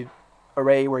compared to the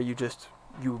array where you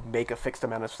make a fixed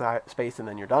amount of space and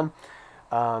then you're done.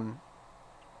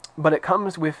 But it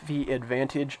comes with the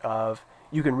advantage of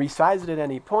you can resize it at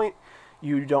any point.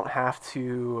 You don't have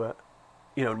to,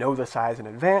 know the size in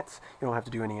advance. You don't have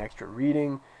to do any extra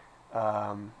reading.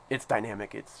 It's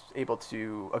dynamic. It's able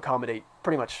to accommodate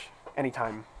pretty much any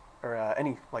time or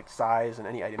any like size and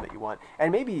any item that you want.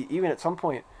 And maybe even at some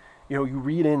point, you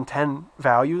read in 10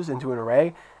 values into an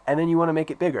array and then you want to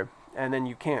make it bigger, and then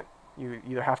you can't. You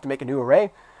either have to make a new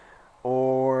array,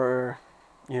 or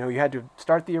you had to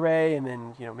start the array and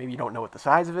then maybe you don't know what the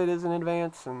size of it is in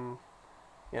advance, and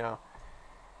you don't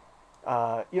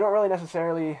really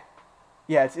necessarily.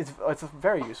 Yeah, it's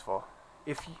very useful.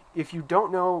 If you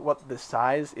don't know what the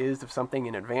size is of something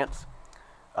in advance,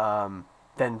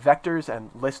 then vectors and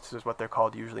lists is what they're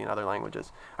called usually in other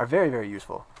languages, are very, very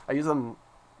useful. I use them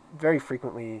very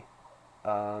frequently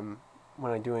when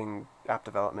I'm doing app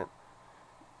development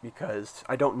because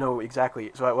I don't know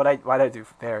exactly. So what I do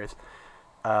there is,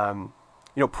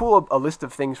 pull a list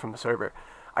of things from the server.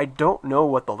 I don't know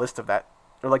what the list of that,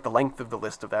 or like the length of the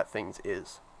list of that things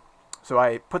is. So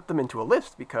I put them into a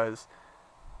list because,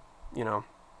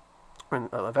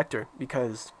 a vector,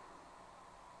 because,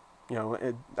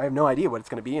 I have no idea what it's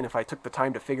going to be, and if I took the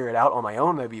time to figure it out on my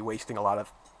own, I'd be wasting a lot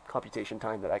of computation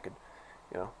time that I could,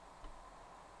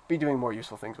 be doing more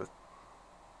useful things with.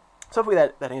 So hopefully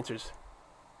that answers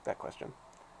that question.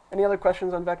 Any other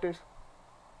questions on vectors?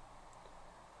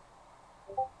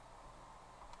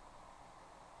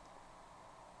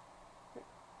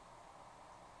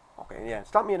 Okay, yeah,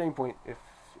 stop me at any point if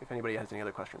anybody has any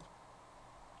other questions.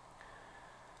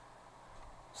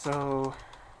 So,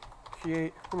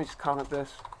 let me just comment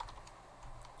this.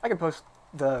 I can post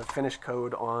the finished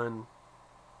code on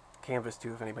Canvas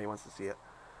too if anybody wants to see it.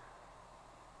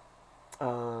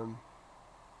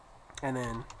 And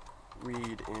then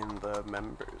read in the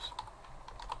members.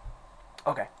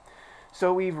 Okay,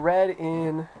 so we've read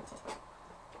in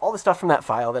all the stuff from that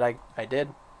file that I did.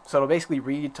 So it'll basically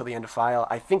read till the end of file.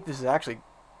 I think this is actually,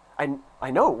 I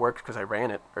know it worked because I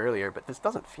ran it earlier, but this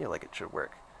doesn't feel like it should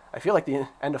work. I feel like the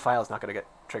end of file is not going to get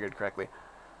triggered correctly.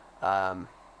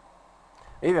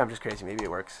 Maybe I'm just crazy. Maybe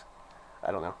it works.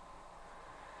 I don't know.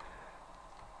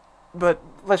 But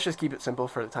let's just keep it simple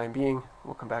for the time being.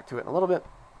 We'll come back to it in a little bit.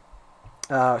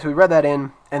 So we read that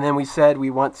in, and then we said we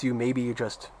want to maybe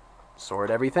just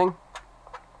sort everything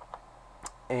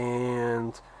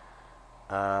and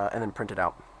then print it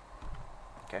out.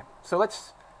 Okay, so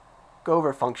let's go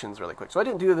over functions really quick. So I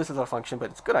didn't do this as a function,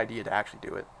 but it's a good idea to actually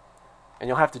do it. And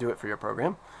you'll have to do it for your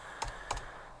program.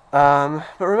 But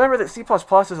remember that C++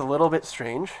 is a little bit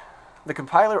strange. The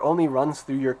compiler only runs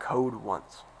through your code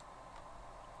once.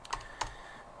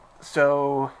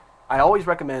 So I always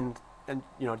recommend, and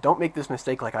don't make this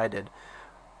mistake like I did.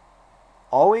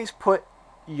 always put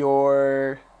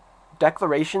your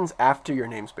declarations after your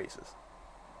namespaces,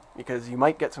 because you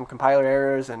might get some compiler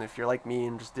errors, and if you're like me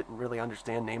and just didn't really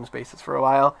understand namespaces for a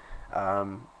while,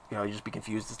 you just be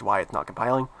confused as to why it's not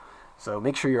compiling. So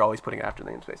make sure you're always putting it after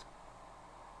the namespace.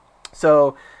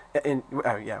 So, what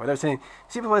I was saying,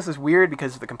 C++ is weird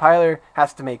because the compiler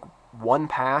has to make one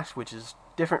pass, which is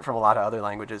different from a lot of other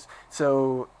languages.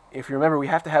 So if you remember, we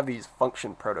have to have these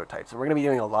function prototypes, and we're going to be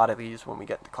doing a lot of these when we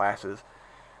get to classes.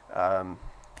 Kind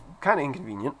of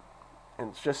inconvenient, and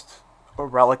it's just a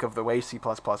relic of the way C++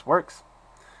 works.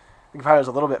 The compiler is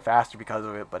a little bit faster because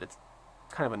of it, but it's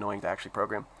kind of annoying to actually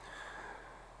program.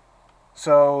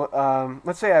 So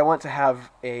let's say I want to have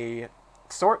a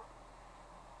sort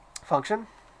function.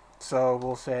 So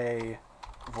we'll say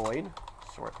void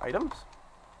sort items.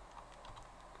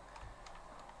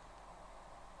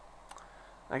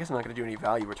 I guess I'm not going to do any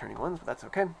value returning ones, but that's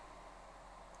okay.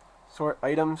 Sort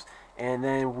items, and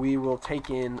then we will take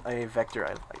in a vector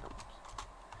of items.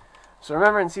 So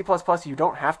remember, in C++, you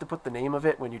don't have to put the name of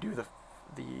it when you do the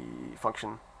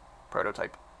function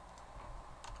prototype.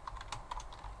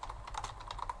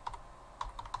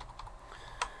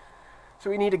 So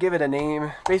we need to give it a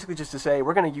name, basically just to say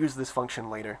we're going to use this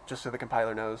function later, just so the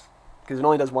compiler knows, because it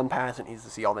only does one pass and it needs to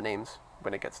see all the names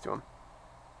when it gets to them.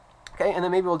 Okay, and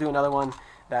then maybe we'll do another one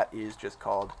that is just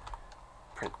called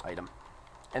print item.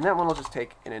 And that one will just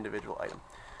take an individual item.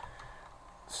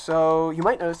 So you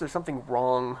might notice there's something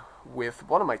wrong with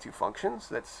one of my two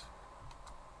functions.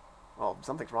 Well,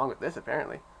 something's wrong with this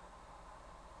apparently.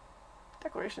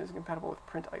 Declaration isn't compatible with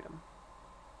print item.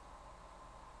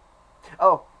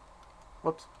 Oh,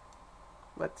 whoops.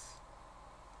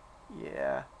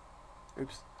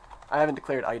 Oops. I haven't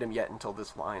declared item yet until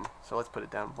this line, so let's put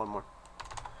it down one more.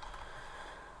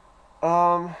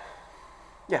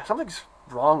 Yeah, something's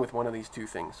wrong with one of these two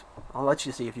things. I'll let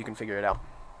you see if you can figure it out.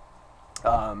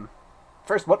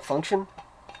 First, what function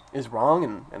is wrong,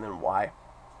 and then why?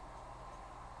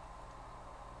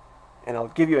 And I'll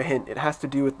give you a hint. It has to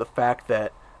do with the fact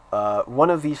that one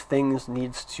of these things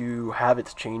needs to have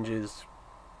its changes,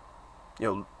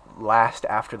 last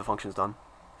after the function's done.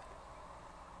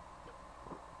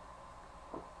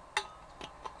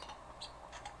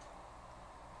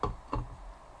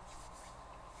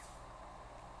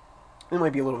 It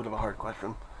might be a little bit of a hard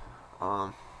question,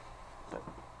 but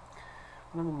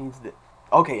one of them needs that.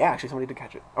 Okay, yeah, actually, somebody did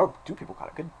catch it. Oh, two people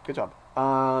caught it. Good job.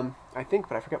 I think,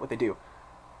 but I forget what they do.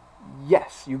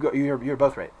 Yes, you're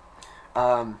both right.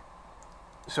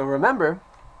 So remember,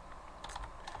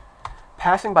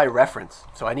 passing by reference.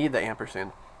 So I need the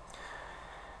ampersand.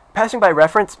 Passing by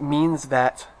reference means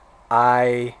that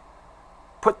I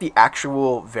put the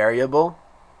actual variable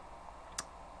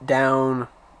down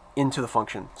into the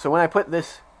function. So when I put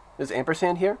this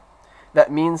ampersand here,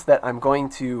 that means that I'm going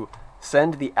to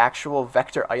send the actual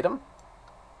vector item,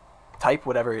 type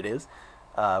whatever it is,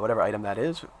 whatever item that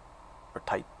is, or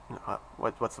type,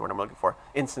 what's the word I'm looking for?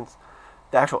 Instance,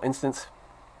 the actual instance,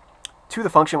 to the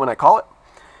function when I call it.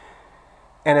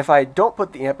 And if I don't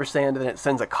put the ampersand, then it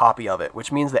sends a copy of it,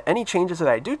 which means that any changes that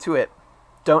I do to it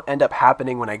don't end up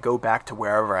happening when I go back to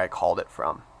wherever I called it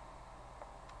from.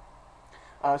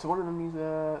 So one of them needs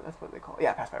that's what they call it.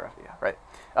 Yeah, pass by reference. Yeah, right.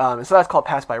 And so that's called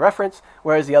pass by reference,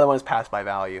 whereas the other one is pass by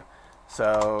value.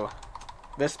 So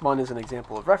this one is an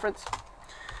example of reference,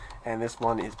 and this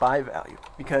one is by value.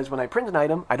 Because when I print an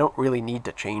item, I don't really need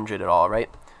to change it at all, right?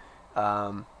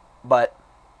 But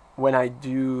when I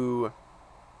do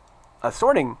a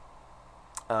sorting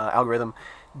algorithm,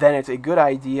 then it's a good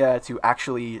idea to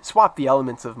actually swap the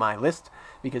elements of my list,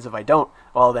 because if I don't,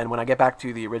 well, then when I get back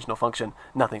to the original function,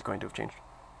 nothing's going to have changed.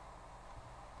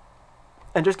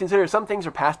 And just consider some things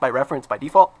are passed by reference by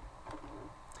default,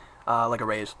 like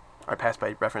arrays are passed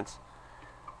by reference.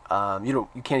 You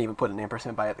can't even put an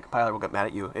ampersand by it. The compiler will get mad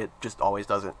at you. It just always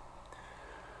does it.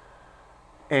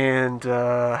 And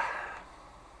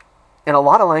in a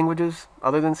lot of languages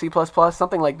other than C++,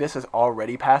 something like this is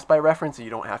already passed by reference, and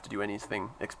you don't have to do anything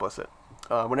explicit.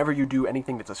 Whenever you do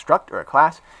anything that's a struct or a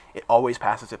class, it always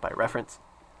passes it by reference,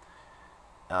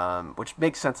 which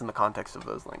makes sense in the context of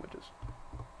those languages.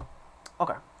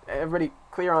 Okay, everybody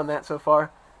clear on that so far?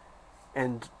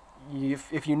 And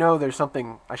if you know there's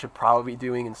something I should probably be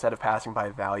doing instead of passing by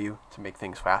value to make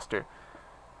things faster,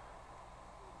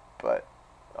 but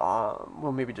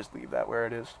we'll maybe just leave that where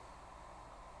it is.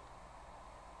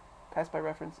 Pass by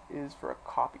reference is for a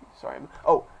copy. Sorry.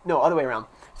 Oh, no, other way around.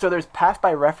 So there's pass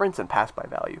by reference and pass by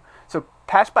value. So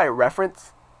pass by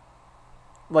reference,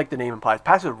 like the name implies,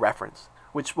 passes reference,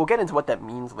 which we'll get into what that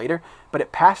means later, but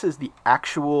it passes the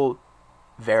actual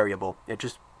variable. It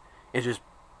just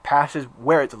passes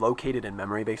where it's located in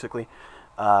memory, basically,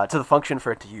 to the function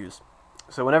for it to use.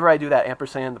 So whenever I do that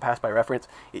ampersand, the pass by reference,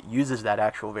 it uses that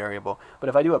actual variable. But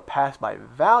if I do a pass by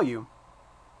value,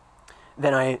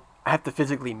 then I have to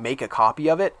physically make a copy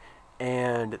of it,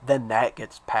 and then that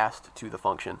gets passed to the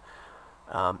function.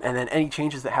 And then any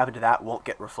changes that happen to that won't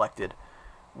get reflected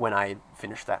when I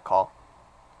finish that call.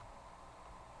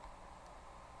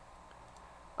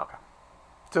 Okay.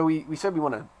 So we said we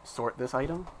want to sort this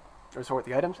item, or sort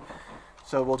the items.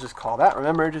 So we'll just call that.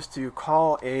 Remember, just to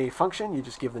call a function, you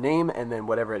just give the name and then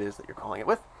whatever it is that you're calling it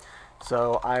with.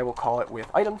 So I will call it with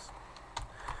items.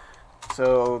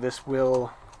 So this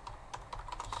will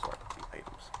sort the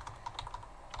items.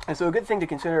 And so a good thing to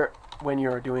consider when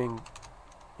you're doing,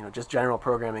 just general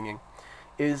programming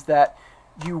is that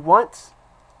you want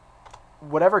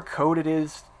whatever code it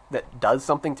is that does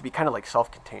something to be kind of like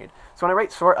self-contained. So when I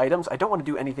write sort items, I don't want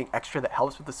to do anything extra that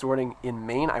helps with the sorting in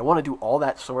main. I want to do all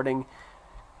that sorting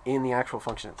in the actual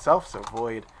function itself. So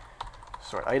void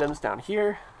sort items down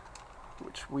here,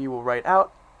 which we will write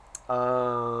out,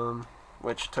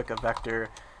 which took a vector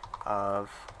of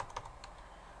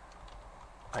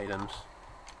items.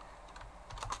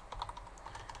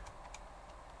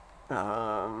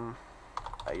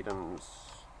 Items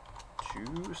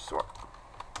to sort.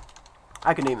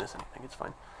 I can name this anything, it's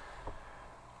fine.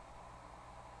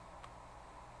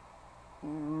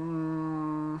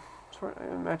 Sort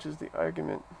item matches the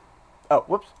argument. Oh,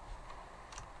 whoops.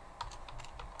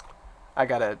 I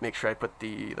gotta make sure I put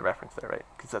the reference there, right?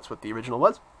 Because that's what the original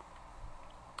was.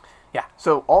 Yeah,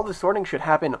 so all the sorting should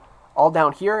happen all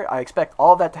down here. I expect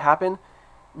all of that to happen.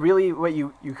 Really, what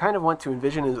you kind of want to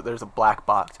envision is that there's a black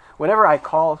box. Whenever I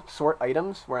call sort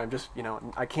items, where I'm just,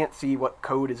 I can't see what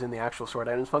code is in the actual sort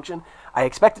items function, I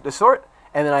expect it to sort,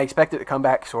 and then I expect it to come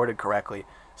back sorted correctly.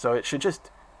 So it should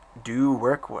just do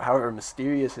work, however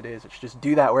mysterious it is. It should just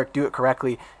do that work, do it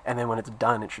correctly, and then when it's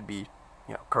done, it should be,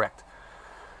 correct.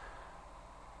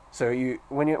 So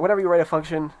whenever you write a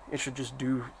function, it should just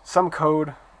do some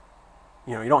code.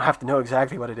 You don't have to know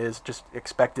exactly what it is, just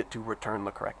expect it to return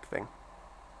the correct thing.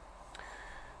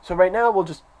 So right now, we'll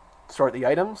just sort the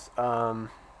items.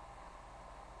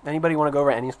 Anybody want to go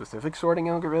over any specific sorting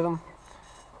algorithm?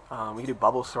 We can do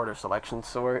bubble sort or selection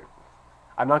sort.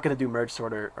 I'm not going to do merge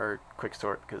sort or quick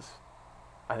sort because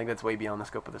I think that's way beyond the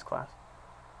scope of this class.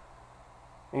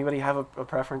 Anybody have a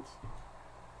preference?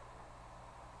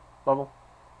 Bubble?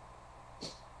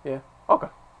 Yeah? Okay.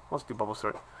 Let's do bubble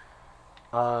sort.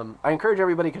 I encourage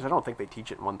everybody, because I don't think they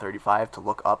teach it in 135, to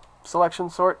look up selection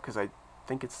sort, because I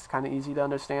think it's kind of easy to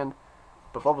understand.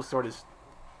 But bubble sort is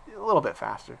a little bit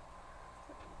faster.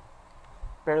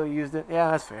 Barely used it.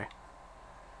 Yeah, that's fair.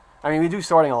 I mean, we do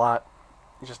sorting a lot,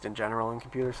 just in general in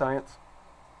computer science.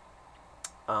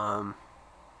 Yeah.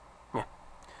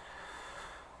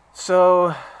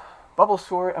 So, bubble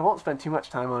sort, I won't spend too much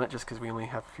time on it just because we only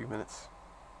have a few minutes.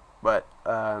 But,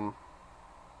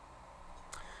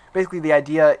 basically the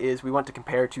idea is we want to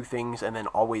compare two things and then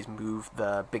always move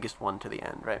the biggest one to the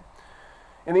end, right?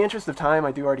 In the interest of time,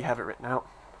 I do already have it written out,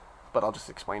 but I'll just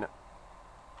explain it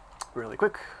really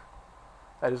quick.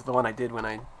 That is the one I did when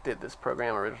I did this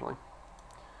program originally.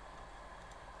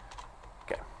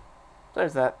 Okay,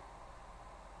 there's that.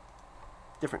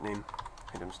 Different name,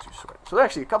 items to sort. So there's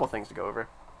actually a couple things to go over.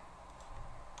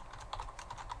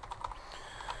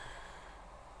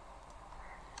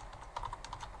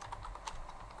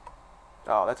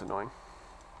 Oh, that's annoying.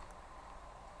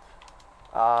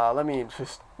 Let me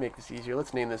just make this easier.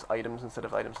 Let's name this items instead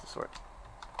of items to sort.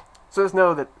 So just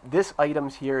know that this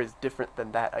items here is different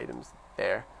than that items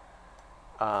there.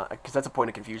 Because that's a point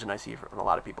of confusion I see from a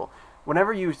lot of people.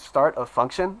 Whenever you start a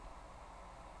function,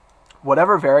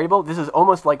 whatever variable, this is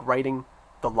almost like writing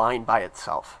the line by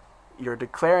itself. You're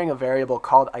declaring a variable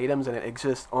called items and it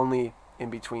exists only in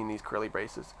between these curly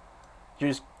braces.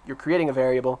 You're creating a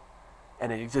variable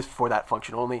and it exists for that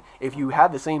function only. If you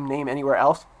have the same name anywhere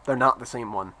else, they're not the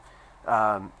same one.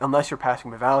 Unless you're passing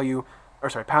by value, or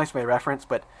sorry, passing by reference,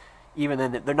 but even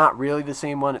then, they're not really the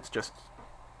same one, it's just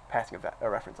passing a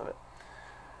reference of it.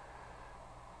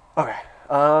 Okay,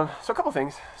 so a couple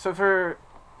things. So for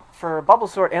bubble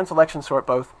sort and selection sort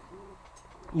both,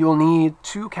 you will need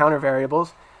two counter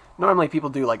variables. Normally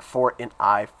people do like for int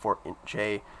I, for int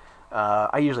j.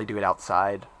 I usually do it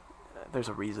outside. There's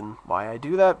a reason why I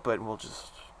do that, but we'll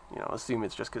just, assume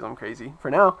it's just because I'm crazy for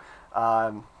now.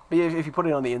 But if you put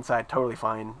it on the inside, totally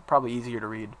fine. Probably easier to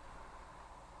read.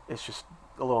 It's just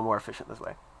a little more efficient this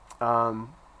way.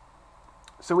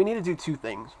 So we need to do two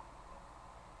things.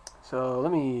 So let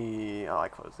me, I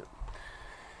closed it.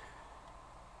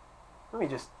 Let me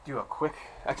just do a quick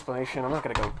explanation. I'm not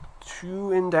going to go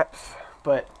too in depth,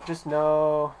 but just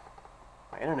know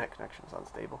my internet connection is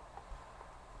unstable.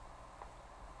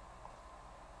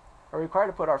 Are we required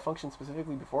to put our function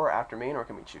specifically before or after main, or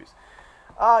can we choose?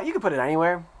 You can put it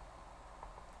anywhere.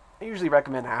 I usually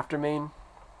recommend after main,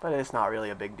 but it's not really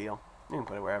a big deal. You can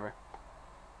put it wherever.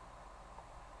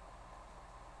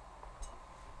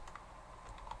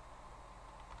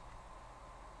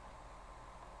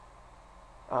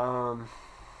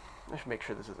 I should make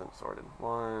sure this isn't sorted.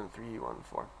 1, 3, 1,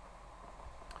 4.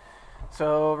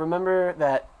 So remember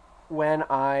that when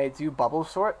I do bubble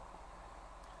sort,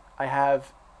 I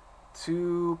have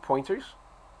 2 pointers.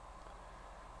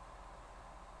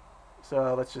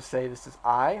 So let's just say this is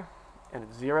I, and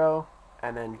it's 0,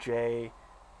 and then J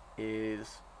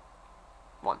is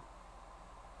 1.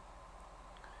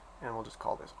 And we'll just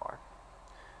call this R.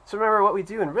 So remember what we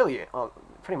do in really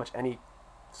pretty much any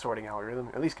sorting algorithm,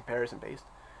 at least comparison based,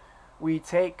 we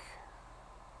take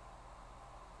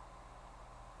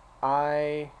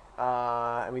I,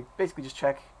 and we basically just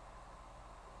check,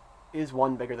 is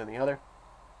one bigger than the other?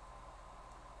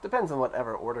 Depends on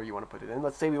whatever order you want to put it in.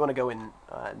 Let's say we want to go in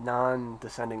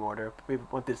non-descending order. We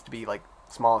want this to be like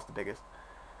smallest to biggest.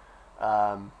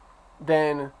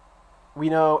 Then we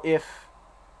know if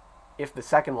the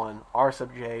second one, R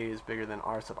sub j, is bigger than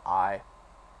R sub I.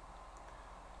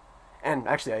 And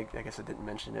actually, I guess I didn't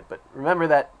mention it, but remember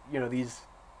that, you know, these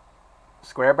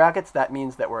square brackets, that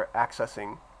means that we're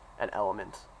accessing an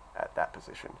element at that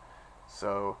position.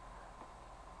 So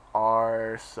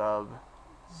R sub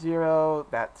 0,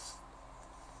 that's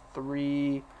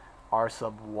 3. R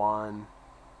sub 1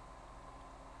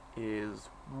 is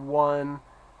 1.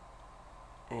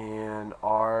 And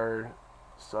R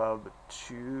sub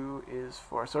 2 is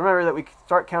 4. So remember that we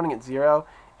start counting at 0,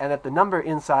 and that the number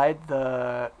inside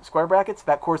the square brackets,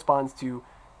 that corresponds to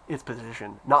its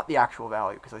position, not the actual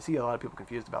value, because I see a lot of people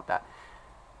confused about that.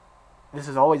 This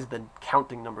is always the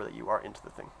counting number that you are into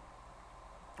the thing.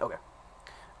 Okay.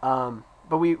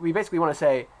 But we basically want to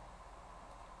say,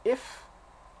 if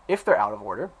they're out of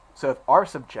order, so if R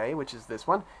sub j, which is this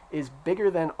one, is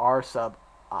bigger than R sub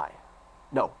I.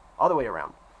 No, other way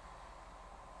around.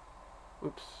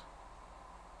 Oops.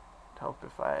 Help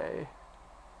if I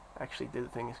actually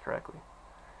did things correctly.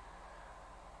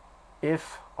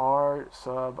 If R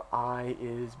sub I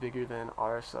is bigger than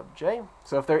R sub j,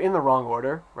 so if they're in the wrong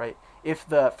order, right? If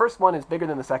the first one is bigger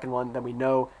than the second one, then we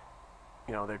know,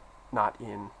 you know, they're not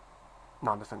in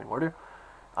non-descending order.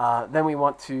 Then we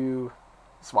want to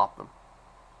swap them.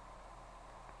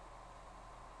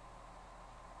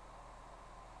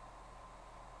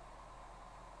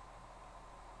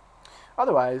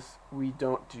 Otherwise, we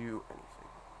don't do anything.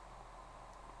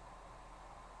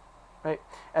 Right?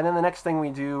 And then the next thing we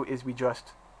do is we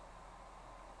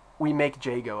make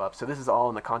j go up. So this is all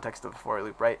in the context of a for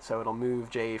loop, right? So it'll move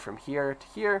j from here to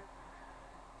here.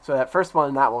 So that first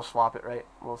one, that will swap it, right?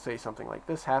 We'll say something like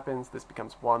this happens, this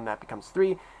becomes 1, that becomes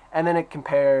 3, and then it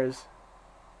compares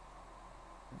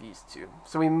these two.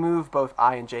 So we move both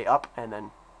I and j up and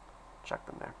then check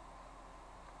them there.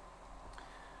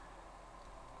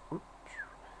 Oops.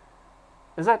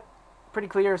 Is that pretty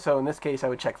clear? So in this case, I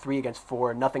would check 3 against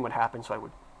 4. Nothing would happen, so I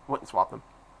wouldn't swap them.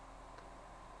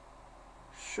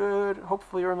 Should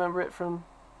hopefully remember it from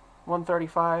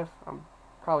 135. I'm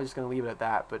probably just going to leave it at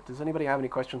that, but does anybody have any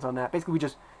questions on that? Basically, we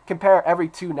just compare every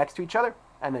 2 next to each other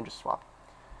and then just swap.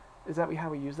 Is that how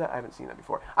we use that? I haven't seen that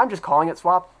before. I'm just calling it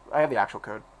swap. I have the actual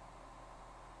code.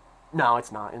 No,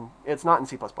 it's not. It's not in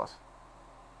C++.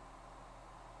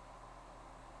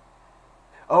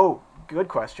 Oh, good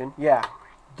question. Yeah,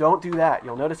 don't do that.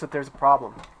 You'll notice that there's a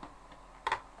problem.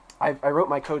 I wrote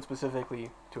my code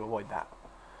specifically to avoid that.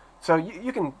 So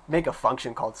you can make a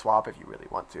function called swap if you really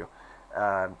want to.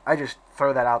 I just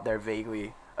throw that out there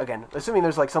vaguely. Again, assuming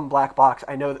there's like some black box,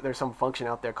 I know that there's some function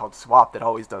out there called swap that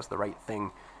always does the right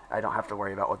thing. I don't have to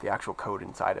worry about what the actual code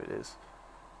inside of it is.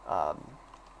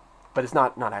 But it's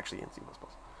not actually in C++.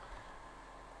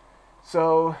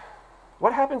 So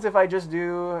what happens if I just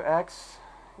do x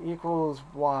equals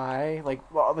y? Like,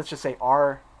 well, let's just say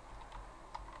I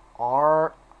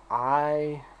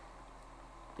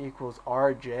equals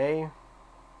rj,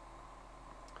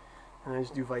 and I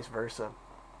just do vice versa.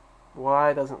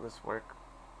 Why doesn't this work?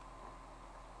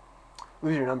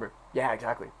 Lose your number. Yeah,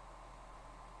 exactly.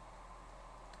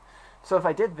 So if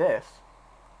I did this,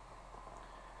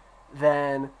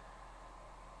 then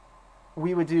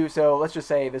we would do, so let's just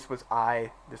say this was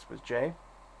I, this was j. You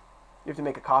have to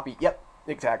make a copy. Yep,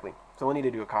 exactly. So we'll need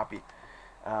to do a copy.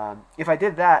 If I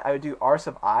did that, I would do r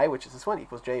sub I, which is this one,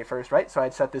 equals j first, right? So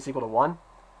I'd set this equal to 1.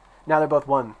 Now they're both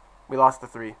 1. We lost the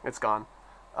 3. It's gone.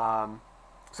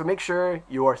 So make sure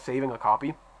you are saving a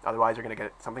copy. Otherwise, you're going to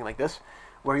get something like this,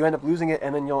 where you end up losing it,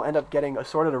 and then you'll end up getting a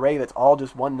sorted array that's all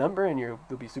just one number, and you'll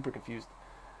be super confused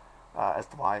as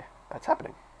to why that's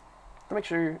happening. So make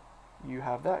sure you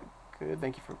have that. Good,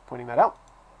 thank you for pointing that out.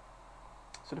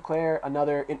 So declare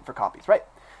another int for copies, right?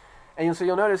 And so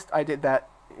you'll notice I did that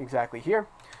exactly here.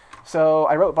 So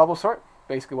I wrote bubble sort,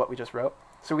 basically what we just wrote.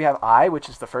 So we have I, which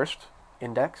is the first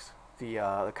index, the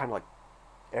kind of like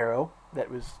arrow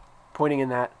that was pointing in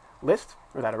that list,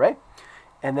 or that array.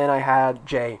 And then I had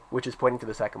J, which is pointing to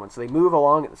the second one. So they move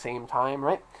along at the same time,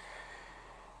 right?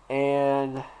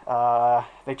 And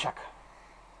they check.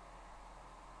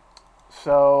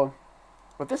 So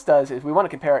what this does is we want to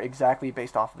compare exactly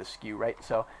based off of the skew, right?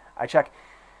 So I check,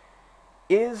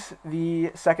 is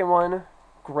the second one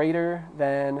greater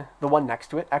than the one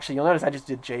next to it? Actually, you'll notice I just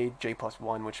did J plus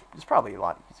 1, which is probably a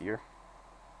lot easier.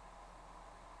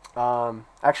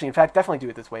 Actually, in fact, definitely do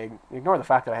it this way. Ignore the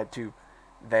fact that I had 2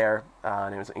 there,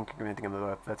 and it was incrementing them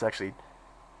up. That's actually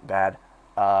bad.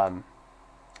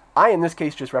 I, in this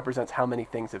case, just represents how many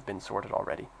things have been sorted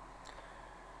already.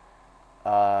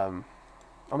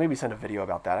 I'll maybe send a video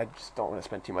about that. I just don't want to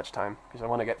spend too much time, because I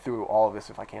want to get through all of this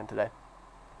if I can today.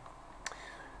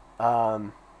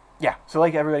 Yeah, so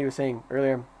like everybody was saying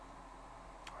earlier,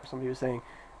 or somebody was saying,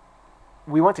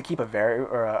 we want to keep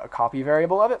a copy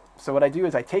variable of it. So what I do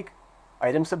is I take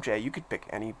item sub j. You could pick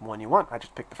any one you want. I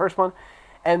just pick the first one,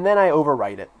 and then I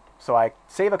overwrite it. So I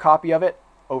save a copy of it,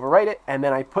 overwrite it, and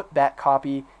then I put that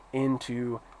copy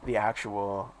into the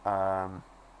actual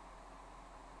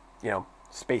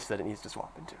space that it needs to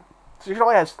swap into. So you should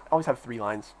always have 3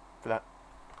 lines for that.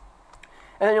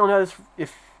 And then you'll notice,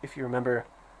 if you remember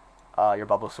your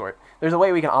bubble sort, there's a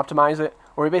way we can optimize it,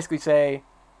 where we basically say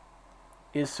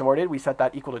is sorted. We set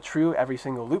that equal to true every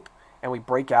single loop, and we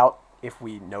break out if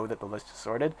we know that the list is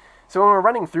sorted. So when we're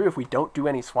running through, if we don't do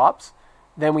any swaps,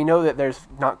 then we know that there's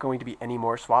not going to be any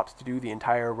more swaps to do the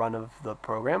entire run of the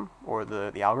program or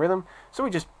the algorithm. So we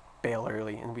just bail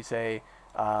early, and we say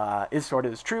is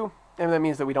sorted is true, and that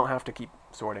means that we don't have to keep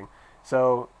sorting.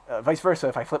 So vice versa,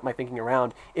 if I flip my thinking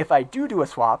around, if I do a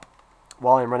swap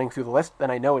while I'm running through the list, then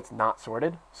I know it's not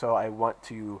sorted, so I want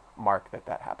to mark that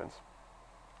that happens.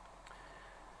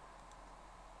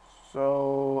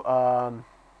 So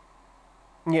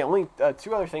yeah, only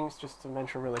 2 other things just to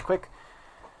mention really quick.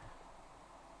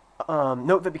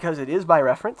 Note that because it is by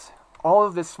reference, all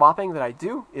of this swapping that I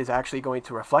do is actually going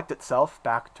to reflect itself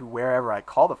back to wherever I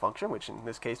call the function, which in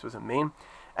this case was a main.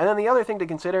 And then the other thing to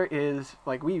consider is,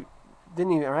 like, I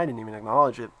didn't even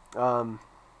acknowledge it. I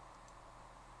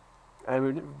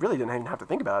really didn't even have to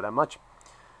think about it that much.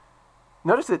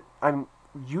 Notice that I'm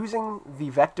using the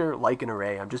vector like an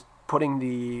array. I'm just putting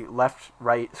the left,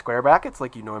 right square brackets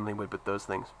like you normally would with those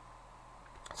things.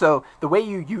 So the way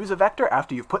you use a vector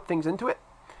after you've put things into it,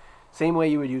 same way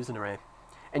you would use an array.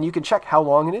 And you can check how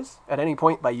long it is at any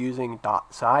point by using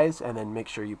dot size, and then make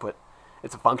sure you put,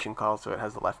 it's a function call, so it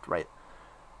has the left, right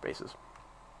braces.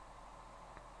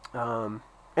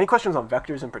 Any questions on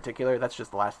vectors in particular? That's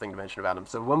just the last thing to mention about them.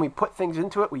 So when we put things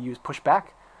into it, we use pushback,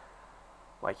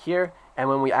 like here, and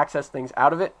when we access things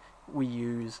out of it, we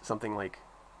use something like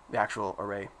the actual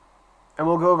array. And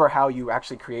we'll go over how you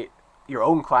actually create your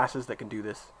own classes that can do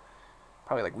this,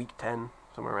 probably like week 10,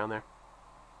 somewhere around there.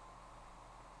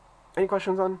 Any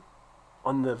questions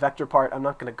on the vector part? I'm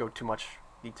not going to go too much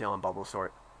detail on bubble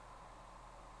sort.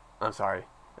 I'm sorry.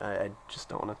 I just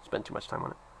don't want to spend too much time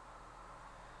on it.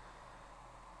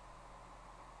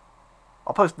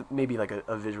 I'll post maybe like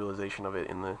a visualization of it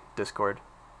in the Discord.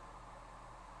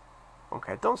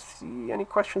 Okay, I don't see any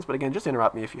questions, but again, just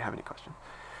interrupt me if you have any questions.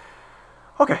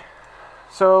 Okay,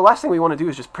 so last thing we want to do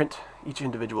is just print each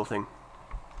individual thing.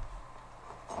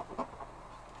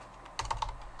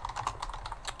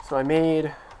 So I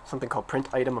made something called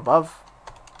print item above.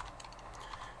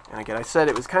 And again, I said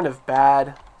it was kind of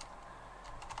bad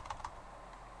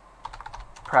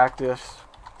practice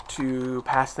to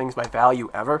pass things by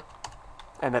value ever,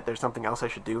 and that there's something else I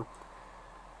should do.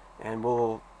 And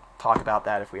we'll talk about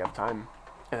that if we have time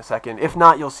in a second. If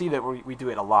not, you'll see that we do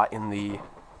it a lot in the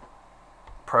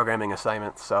programming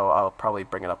assignments, so I'll probably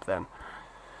bring it up then.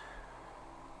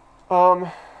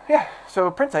 Yeah,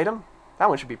 so print item, that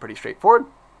one should be pretty straightforward.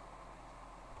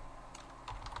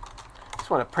 Just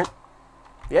want to print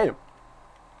the item.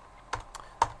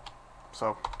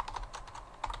 So,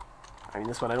 I mean,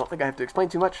 this one I don't think I have to explain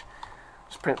too much.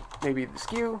 Just print maybe the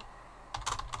skew.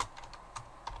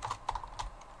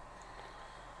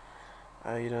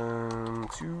 Item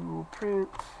to print.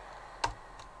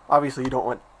 Obviously, you don't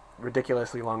want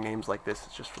ridiculously long names like this.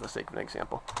 It's just for the sake of an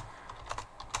example.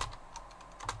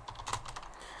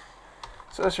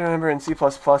 So let's remember in C++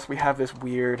 we have this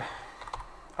weird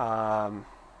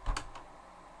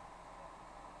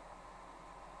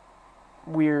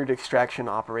weird extraction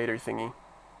operator thingy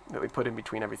that we put in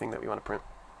between everything that we want to print.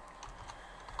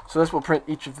 So this will print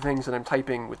each of the things that I'm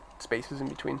typing with spaces in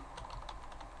between.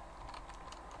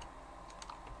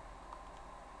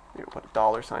 Maybe we'll put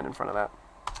a $sign in front of that.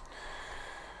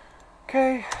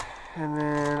 Okay, and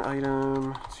then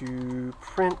item to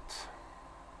print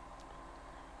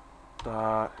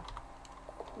dot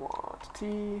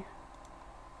quantity.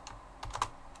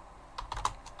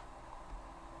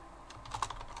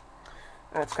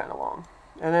 That's kind of long.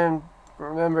 And then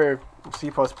remember, C++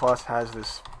 has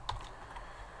this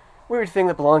weird thing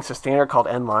that belongs to standard called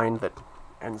endLine that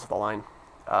ends the line,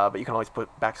 but you can always put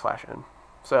 \n.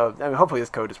 So I mean, hopefully this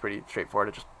code is pretty straightforward.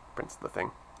 It just prints the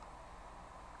thing.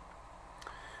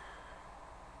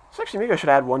 So actually, maybe I should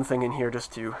add one thing in here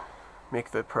just to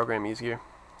make the program easier.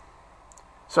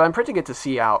 So I'm printing it to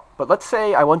cout, but let's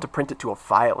say I want to print it to a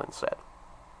file instead.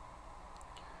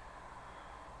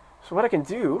 So what I can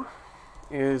do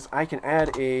is I can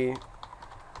add a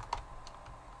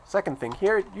second thing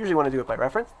here. Usually want to do it by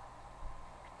reference.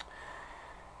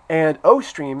 And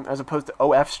OStream, as opposed to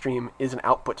OFstream, is an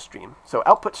output stream. So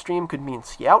output stream could mean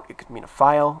cout, it could mean a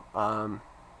file,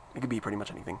 it could be pretty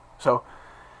much anything. So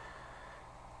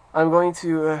I'm going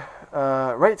to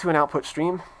write it to an output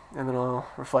stream, and then I'll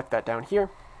reflect that down here.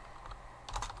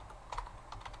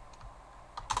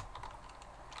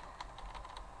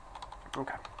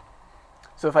 Okay.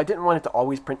 So if I didn't want it to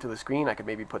always print to the screen, I could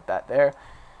maybe put that there.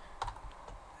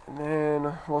 And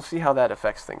then we'll see how that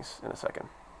affects things in a second.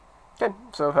 Okay,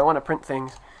 so if I want to print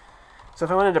things, so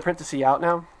if I wanted to print the cout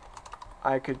now,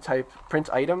 I could type print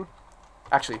item.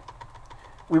 Actually,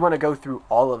 we want to go through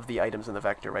all of the items in the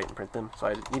vector, right, and print them. So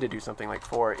I need to do something like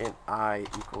for int I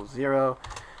equals 0,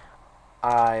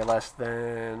 I less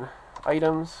than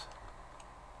items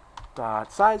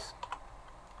dot size,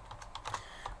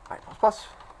 I plus plus,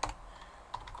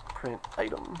 print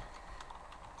item.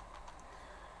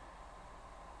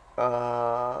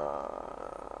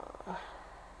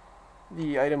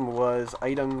 The item was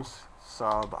items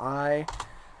sub I,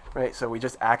 right? So we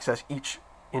just access each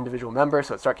individual member,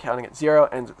 so it starts counting at 0,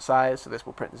 ends at size, so this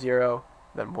will print 0,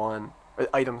 then 1,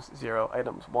 items 0,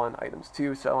 items 1, items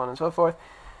 2, so on and so forth.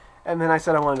 And then I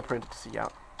said I wanted to print it to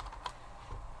cout.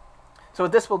 So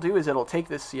what this will do is it'll take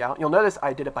this cout. You'll notice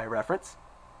I did it by reference,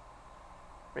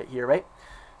 right here, right?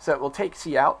 So it will take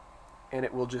cout, and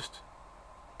it will just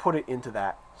put it into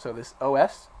that. So this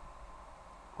OS,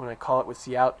 when I call it with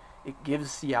cout, it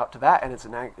gives cout to that, and it's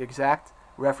an exact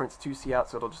reference to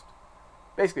cout, so it'll just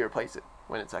basically replace it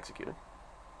when it's executed.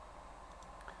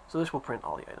 So this will print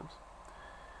all the items.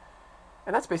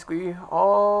 And that's basically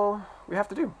all we have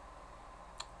to do.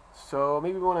 So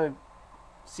maybe we want to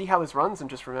see how this runs and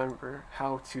just remember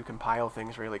how to compile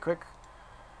things really quick.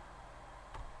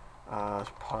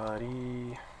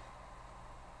 Putty.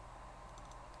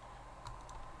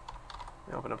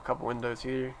 Open up a couple windows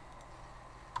here.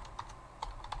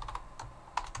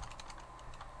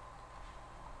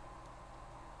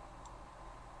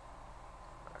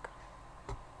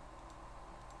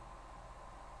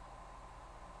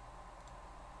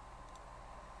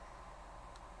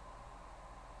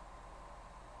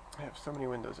 I have so many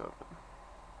windows open.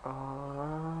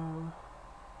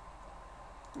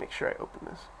 Make sure I open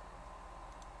this.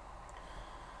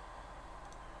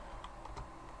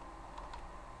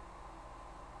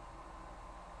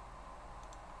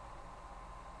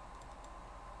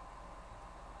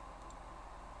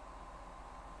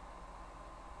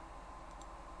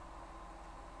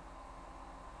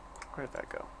 Where did that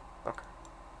go? Okay.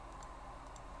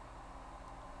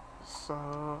 So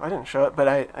I didn't show it, but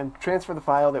I transferred the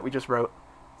file that we just wrote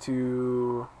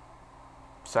to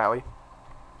Sally.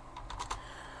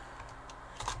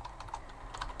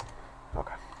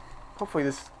 Okay. Hopefully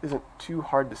this isn't too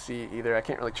hard to see either. I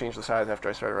can't really change the size after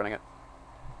I started running it.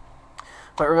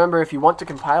 But remember, if you want to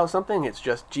compile something, it's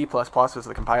just G++ is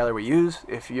the compiler we use.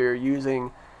 If you're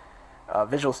using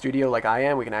Visual Studio like I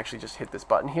am, we can actually just hit this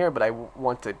button here, but I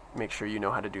want to make sure you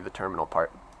know how to do the terminal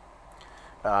part.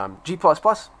 G++,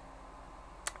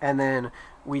 and then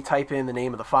we type in the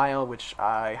name of the file, which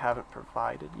I haven't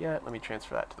provided yet. Let me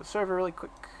transfer that to the server really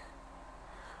quick.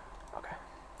 Okay.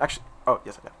 Actually, oh,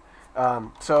 yes I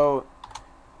have. So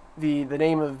the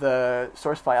name of the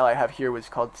source file I have here was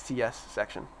called CS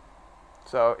section.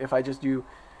 So if I just do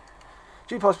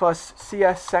G++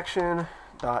 CS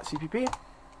section.cpp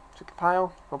to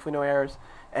compile, hopefully no errors,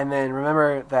 and then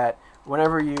remember that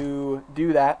whenever you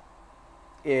do that,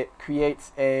 it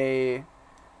creates a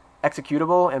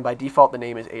executable, and by default the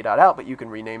name is a.out, but you can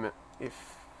rename it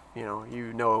if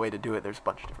you know a way to do it, there's a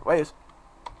bunch of different ways.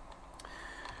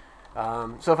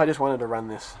 So if I just wanted to run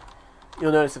this,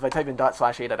 you'll notice if I type in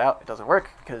 ./a.out, it doesn't work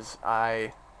because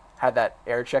I had that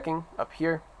error checking up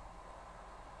here.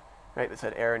 Right, that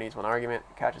said error needs one argument,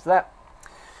 it catches that.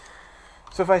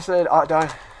 So if I said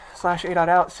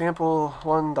 /a.out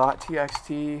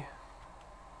sample1.txt,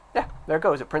 yeah, there it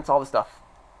goes. It prints all the stuff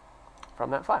from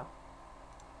that file.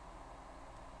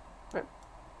 Right,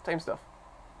 same stuff.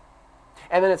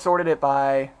 And then it sorted it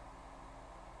by,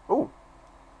 oh,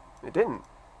 it didn't.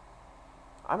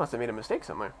 I must have made a mistake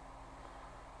somewhere.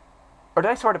 Or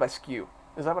did I sort it by SKU?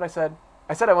 Is that what I said?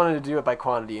 I said I wanted to do it by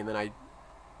quantity, and then I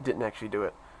didn't actually do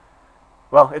it.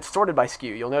 Well, it's sorted by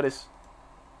SKU. You'll notice.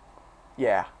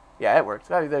 Yeah, it works.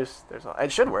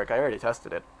 It should work. I already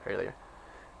tested it earlier.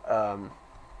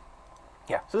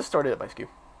 Yeah, so this sorted it by SKU.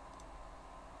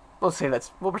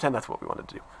 We'll pretend that's what we wanted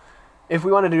to do. If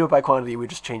we wanted to do it by quantity, we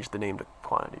just change the name to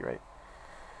quantity, right?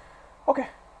 Okay.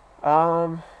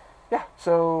 Yeah.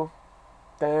 So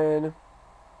then,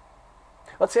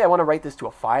 let's say I want to write this to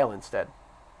a file instead.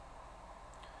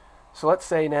 So let's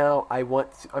say now I'm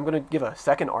going to give a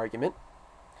second argument,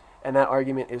 and that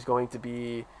argument is going to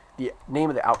be the name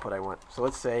of the output I want. So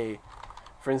let's say,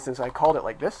 for instance, I called it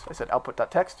like this. I said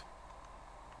output.text.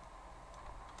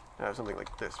 Something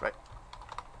like this, right?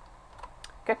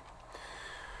 Okay.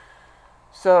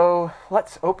 So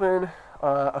let's open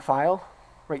a file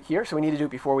right here. So we need to do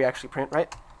it before we actually print,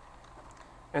 right?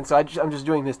 And so I'm just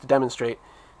doing this to demonstrate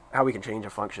how we can change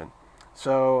a function.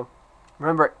 So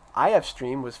remember,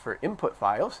 ifstream was for input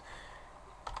files.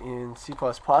 In C++,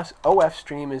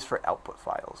 ofstream is for output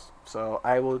files. So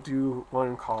I will do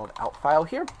one called outfile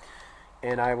here,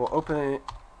 and I will open it.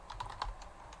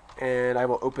 And I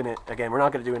will open it again. We're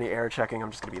not going to do any error checking. I'm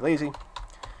just going to be lazy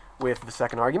with the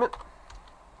second argument.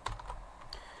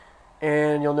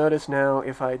 And you'll notice now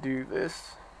if I do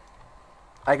this,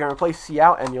 I can replace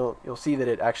cout, and you'll see that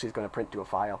it actually is going to print to a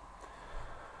file.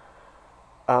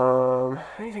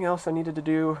 Anything else I needed to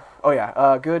do? Oh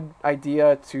yeah, good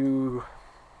idea to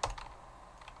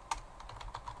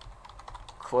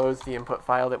close the input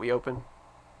file that we open.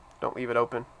 Don't leave it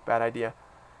open. Bad idea.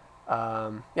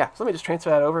 Yeah, so let me just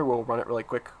transfer that over. We'll run it really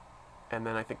quick, and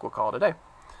then I think we'll call it a day.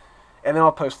 And then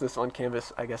I'll post this on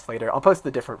Canvas, I guess, later. I'll post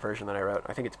the different version that I wrote.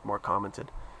 I think it's more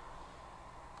commented,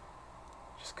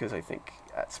 just because I think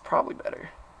that's probably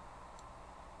better.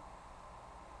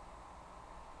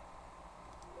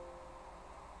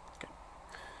 Okay.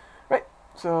 Right,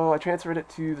 so I transferred it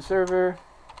to the server.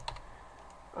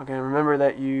 Okay, remember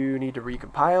that you need to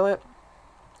recompile it.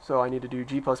 So I need to do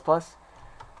G++.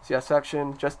 CS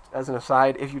section, just as an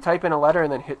aside, if you type in a letter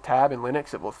and then hit tab in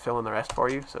Linux, it will fill in the rest for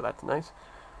you, so that's nice.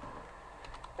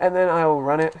 And then I will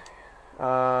run it.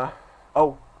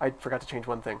 Oh, I forgot to change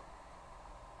one thing.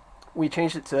 We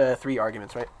changed it to 3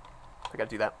 arguments, right? I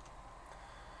gotta do that,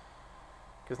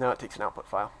 because now it takes an output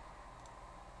file.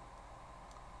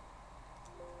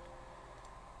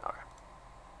 Okay.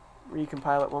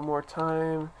 Recompile it one more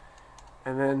time,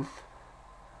 and then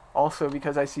also,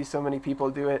 because I see so many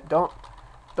people do it, don't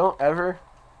ever,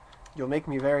 you'll make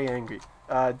me very angry.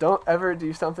 Don't ever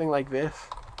do something like this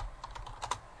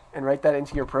and write that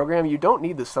into your program. You don't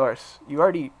need the source. You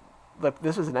already, look,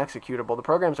 this is an executable. The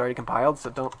program's already compiled, so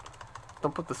don't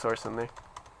put the source in there.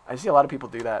 I see a lot of people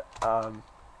do that,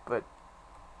 but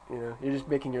you're just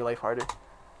making your life harder.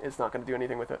 It's not going to do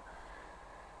anything with it.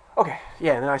 Okay,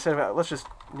 yeah, and then I said let's just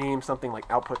name something like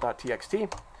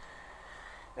output.txt.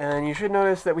 And you should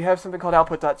notice that we have something called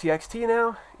output.txt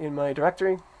now in my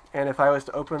directory. And if I was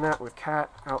to open that with cat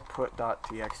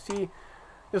output.txt,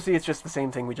 you'll see it's just the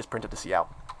same thing we just printed to cout.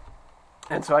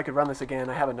 And so I could run this again.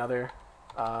 I have another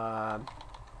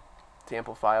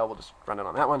sample file. We'll just run it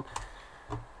on that one.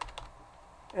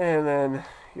 And then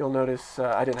you'll notice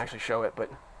I didn't actually show it,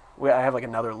 but I have like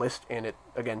another list, and it,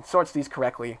 again, sorts these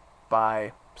correctly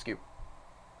by SKU.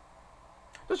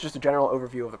 This is just a general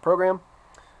overview of the program.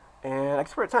 And I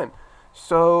guess we're at time.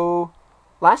 So,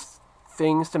 last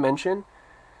things to mention.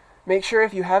 Make sure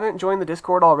if you haven't joined the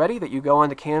Discord already that you go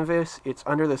onto Canvas. It's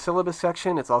under the syllabus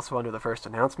section. It's also under the first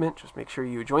announcement. Just make sure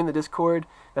you join the Discord.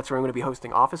 That's where I'm going to be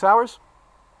hosting office hours.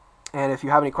 And if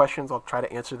you have any questions, I'll try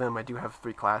to answer them. I do have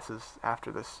 3 classes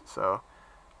after this, so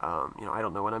I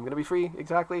don't know when I'm going to be free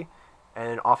exactly.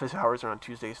 And office hours are on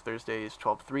Tuesdays, Thursdays,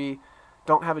 12 to 3.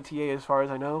 Don't have a TA as far as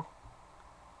I know.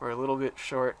 We're a little bit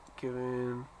short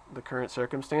given the current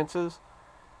circumstances.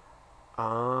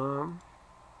 I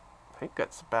think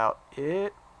that's about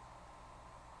it.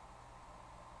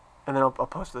 And then I'll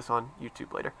post this on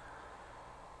YouTube later.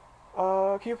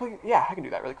 Can you please? Yeah, I can do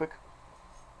that really quick.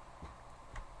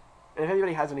 And if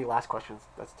anybody has any last questions,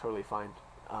 that's totally fine.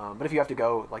 But if you have to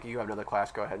go, like you have another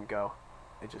class, go ahead and go.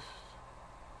 I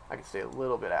can stay a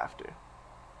little bit after.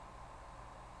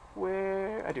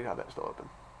 Where I do have that still open.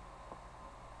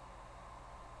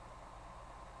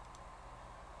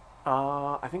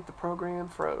 I think the program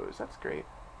froze. That's great.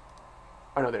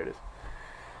 Oh no, there it is.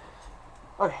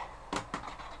 Okay.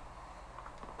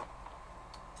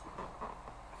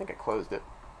 I think I closed it.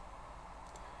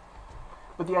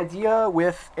 But the idea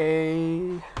with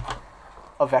a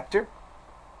vector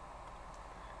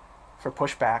for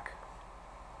pushback,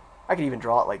 I could even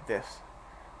draw it like this.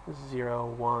 0,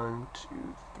 1,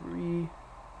 2, 3.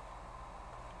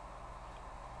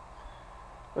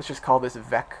 Let's just call this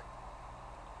vec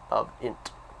of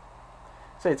int.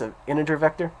 Say it's an integer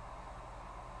vector.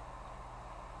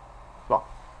 Well,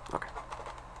 okay.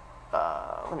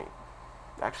 Let me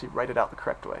actually write it out the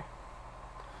correct way.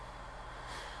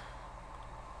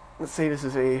 Let's say this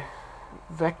is a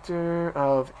vector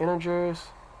of integers.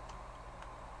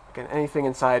 Again, anything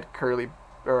inside curly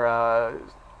or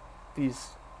these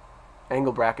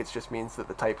angle brackets just means that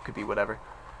the type could be whatever.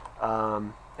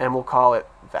 And we'll call it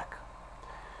vec.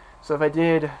 So if I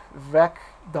did vec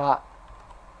dot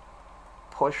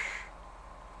push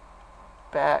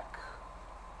back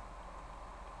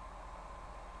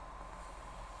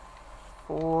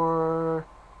for,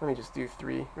 let me just do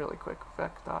 3 really quick.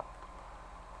 Vec dot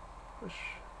push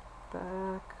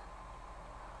back.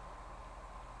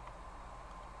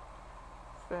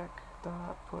 Vec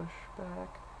dot push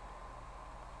back.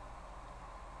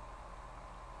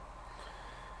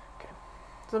 Okay.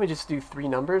 So let me just do 3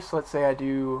 numbers. So let's say I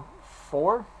do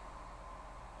 4,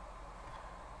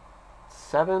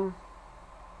 7,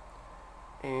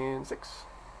 and 6.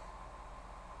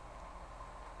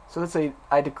 So let's say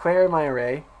I declare my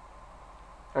array,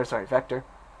 or sorry, vector,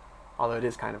 although it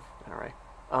is kind of an array.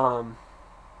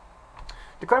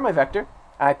 Declare my vector,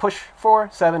 I push 4,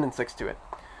 7, and 6 to it.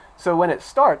 So when it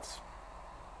starts,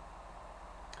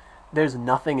 there's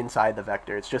nothing inside the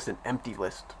vector. It's just an empty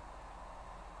list.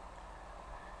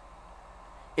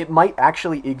 It might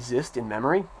actually exist in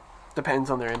memory, depends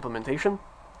on their implementation,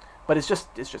 but it's just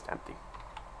empty.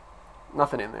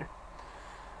 Nothing in there.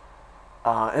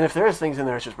 And if there is things in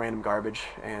there, it's just random garbage,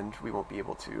 and we won't be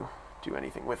able to do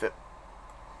anything with it.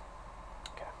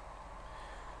 Okay.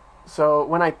 So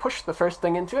when I push the first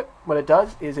thing into it, what it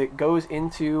does is it goes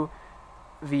into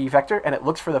the vector, and it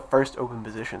looks for the first open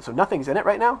position. So nothing's in it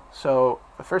right now, so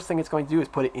the first thing it's going to do is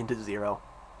put it into 0.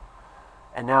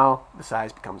 And now the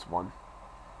size becomes 1.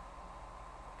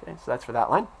 Okay, so that's for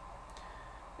that line.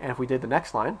 And if we did the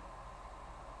next line,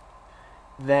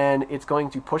 then it's going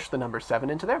to push the number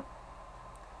 7 into there.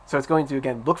 So it's going to,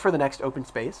 again, look for the next open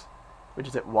space, which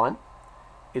is at 1.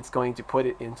 It's going to put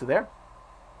it into there.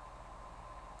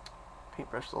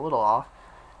 Paintbrush is a little off.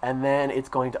 And then it's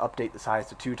going to update the size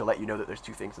to 2 to let you know that there's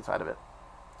 2 things inside of it.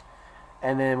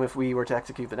 And then if we were to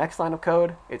execute the next line of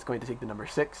code, it's going to take the number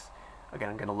 6. Again,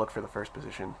 I'm going to look for the first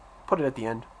position, put it at the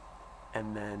end,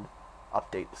 and then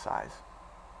update the size.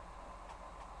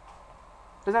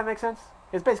 Does that make sense?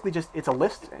 It's basically just, it's a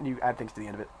list, and you add things to the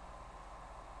end of it.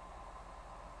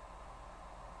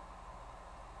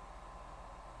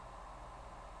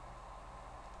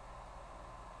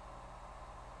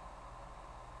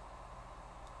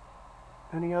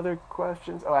 Any other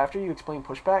questions? Oh, after you explain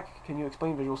pushback, can you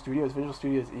explain Visual Studio? Is Visual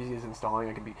Studio as easy as installing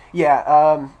it can be?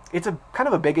 Yeah, it's a kind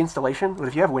of a big installation, but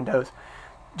if you have Windows,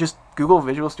 just Google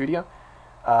Visual Studio,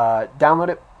 download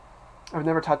it. I've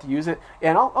never taught to use it,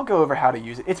 and I'll go over how to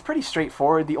use it. It's pretty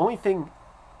straightforward. The only thing,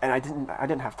 and I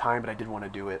didn't have time, but I did want to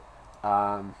do it.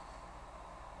 How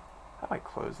do I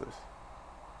close this?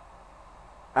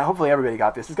 Hopefully everybody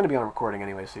got this. It's going to be on recording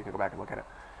anyway, so you can go back and look at it.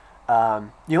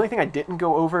 The only thing I didn't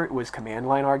go over was command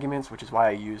line arguments, which is why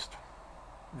I used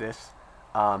this.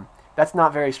 That's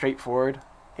not very straightforward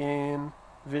in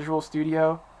Visual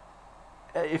Studio.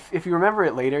 If you remember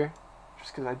it later,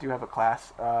 just because I do have a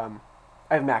class,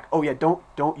 I have Mac. Oh yeah,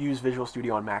 don't use Visual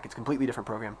Studio on Mac. It's a completely different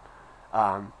program.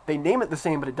 They name it the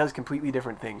same, but it does completely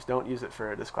different things. Don't use it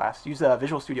for this class. Use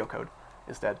Visual Studio Code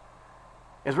instead.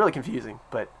 It's really confusing,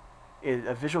 but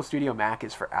a Visual Studio Mac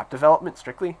is for app development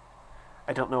strictly.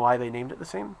 I don't know why they named it the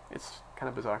same. It's kind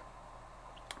of bizarre.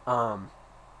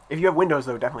 If you have Windows,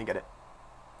 though, definitely get it.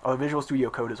 Oh, Visual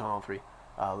Studio Code is on all 3.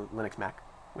 Linux, Mac,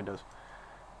 Windows.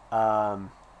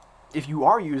 If you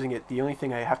are using it, the only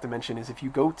thing I have to mention is if you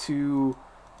go to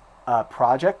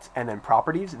Project and then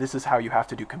Properties, this is how you have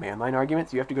to do command line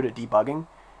arguments. You have to go to Debugging,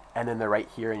 and then they're right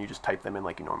here, and you just type them in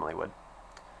like you normally would.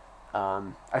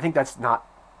 I think that's not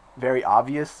very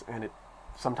obvious, and it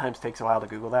sometimes takes a while to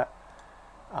Google that.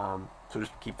 So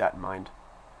just keep that in mind.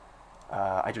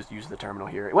 I just use the terminal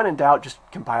here. When in doubt, just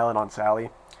compile it on Sally.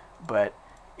 But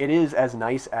it is as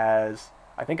nice as,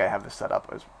 I think I have this set up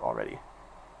as already.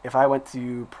 If I went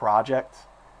to Project,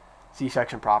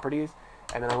 C-section Properties,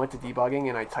 and then I went to debugging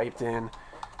and I typed in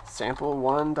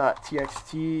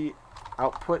sample1.txt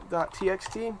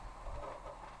output.txt,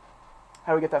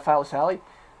 how do we get that file to Sally?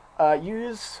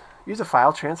 Use a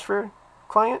file transfer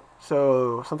client,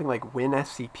 so something like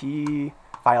WinSCP,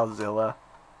 FileZilla.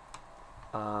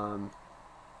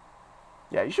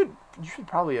 Yeah, you should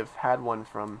probably have had one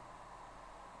from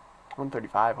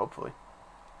 135, hopefully.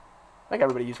 I think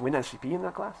everybody used WinSCP in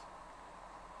that class.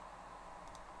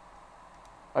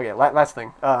 Okay, last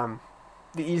thing.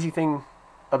 The easy thing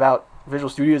about Visual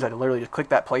Studio is I literally just click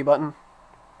that play button,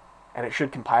 and it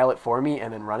should compile it for me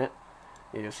and then run it.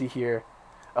 You'll see here.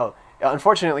 Oh,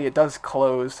 unfortunately, it does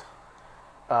close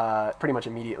pretty much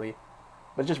immediately,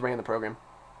 but it just ran the program.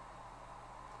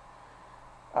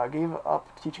 Gave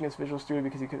up teaching us Visual Studio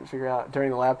because he couldn't figure out during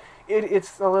the lab.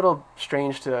 It's a little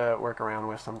strange to work around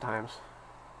with sometimes.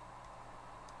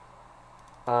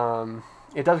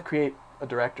 It does create a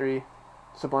directory,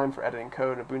 Sublime for editing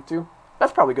code in Ubuntu.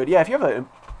 That's probably good. Yeah, if you have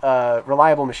a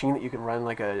reliable machine that you can run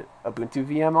like a Ubuntu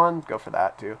VM on, go for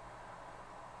that too.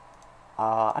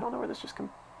 I don't know where this just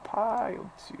compiled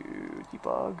to.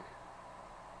 Debug.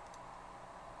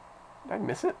 Did I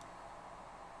miss it?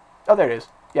 Oh, there it is.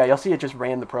 Yeah, you'll see it just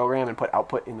ran the program and put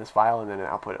output in this file and then it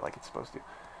output it like it's supposed to.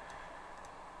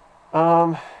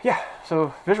 Yeah,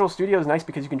 so Visual Studio is nice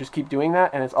because you can just keep doing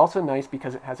that, and it's also nice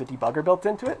because it has a debugger built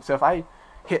into it. So if I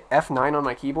hit F9 on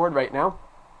my keyboard right now,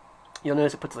 you'll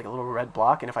notice it puts like a little red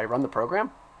block, and if I run the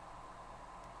program,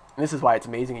 and this is why it's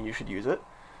amazing and you should use it,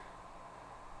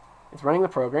 it's running the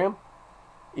program.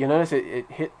 You'll notice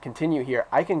it hit continue here.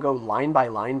 I can go line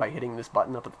by hitting this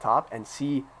button up at the top and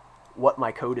see what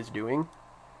my code is doing.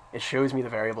 It shows me the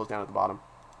variables down at the bottom.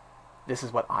 This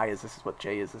is what I is, this is what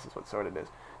J is, this is what sorted is.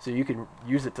 So you can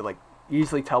use it to like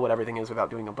easily tell what everything is without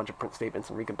doing a bunch of print statements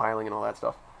and recompiling and all that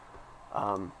stuff.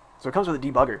 So it comes with a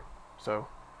debugger. So,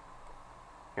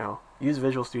 you know, use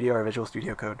Visual Studio or Visual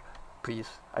Studio Code, please.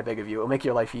 I beg of you. It'll make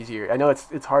your life easier. I know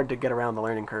it's hard to get around the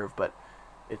learning curve, but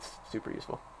it's super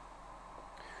useful.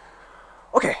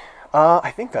 Okay,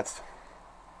 I think that's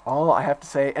all I have to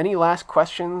say. Any last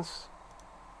questions?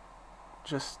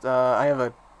 Just, I have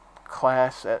a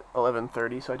class at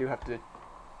 11:30, so I do have to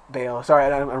bail. Sorry, I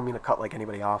don't mean to cut like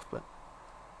anybody off, but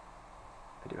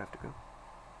I do have to go.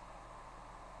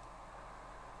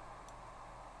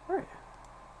 Alright.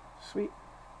 Sweet.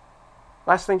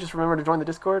 Last thing, just remember to join the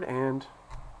Discord, and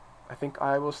I think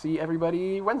I will see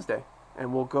everybody Wednesday.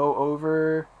 And we'll go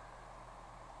over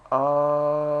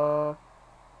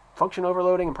function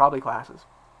overloading and probably classes.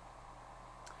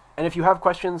 And if you have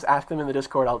questions, ask them in the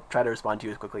Discord. I'll try to respond to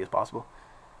you as quickly as possible.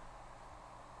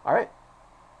 Alright.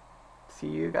 See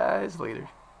you guys later.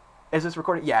 Is this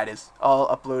recording? Yeah, it is. I'll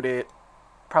upload it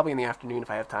probably in the afternoon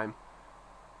if I have time.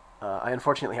 I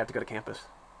unfortunately have to go to campus.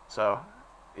 So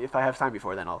if I have time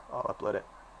before then, I'll upload it.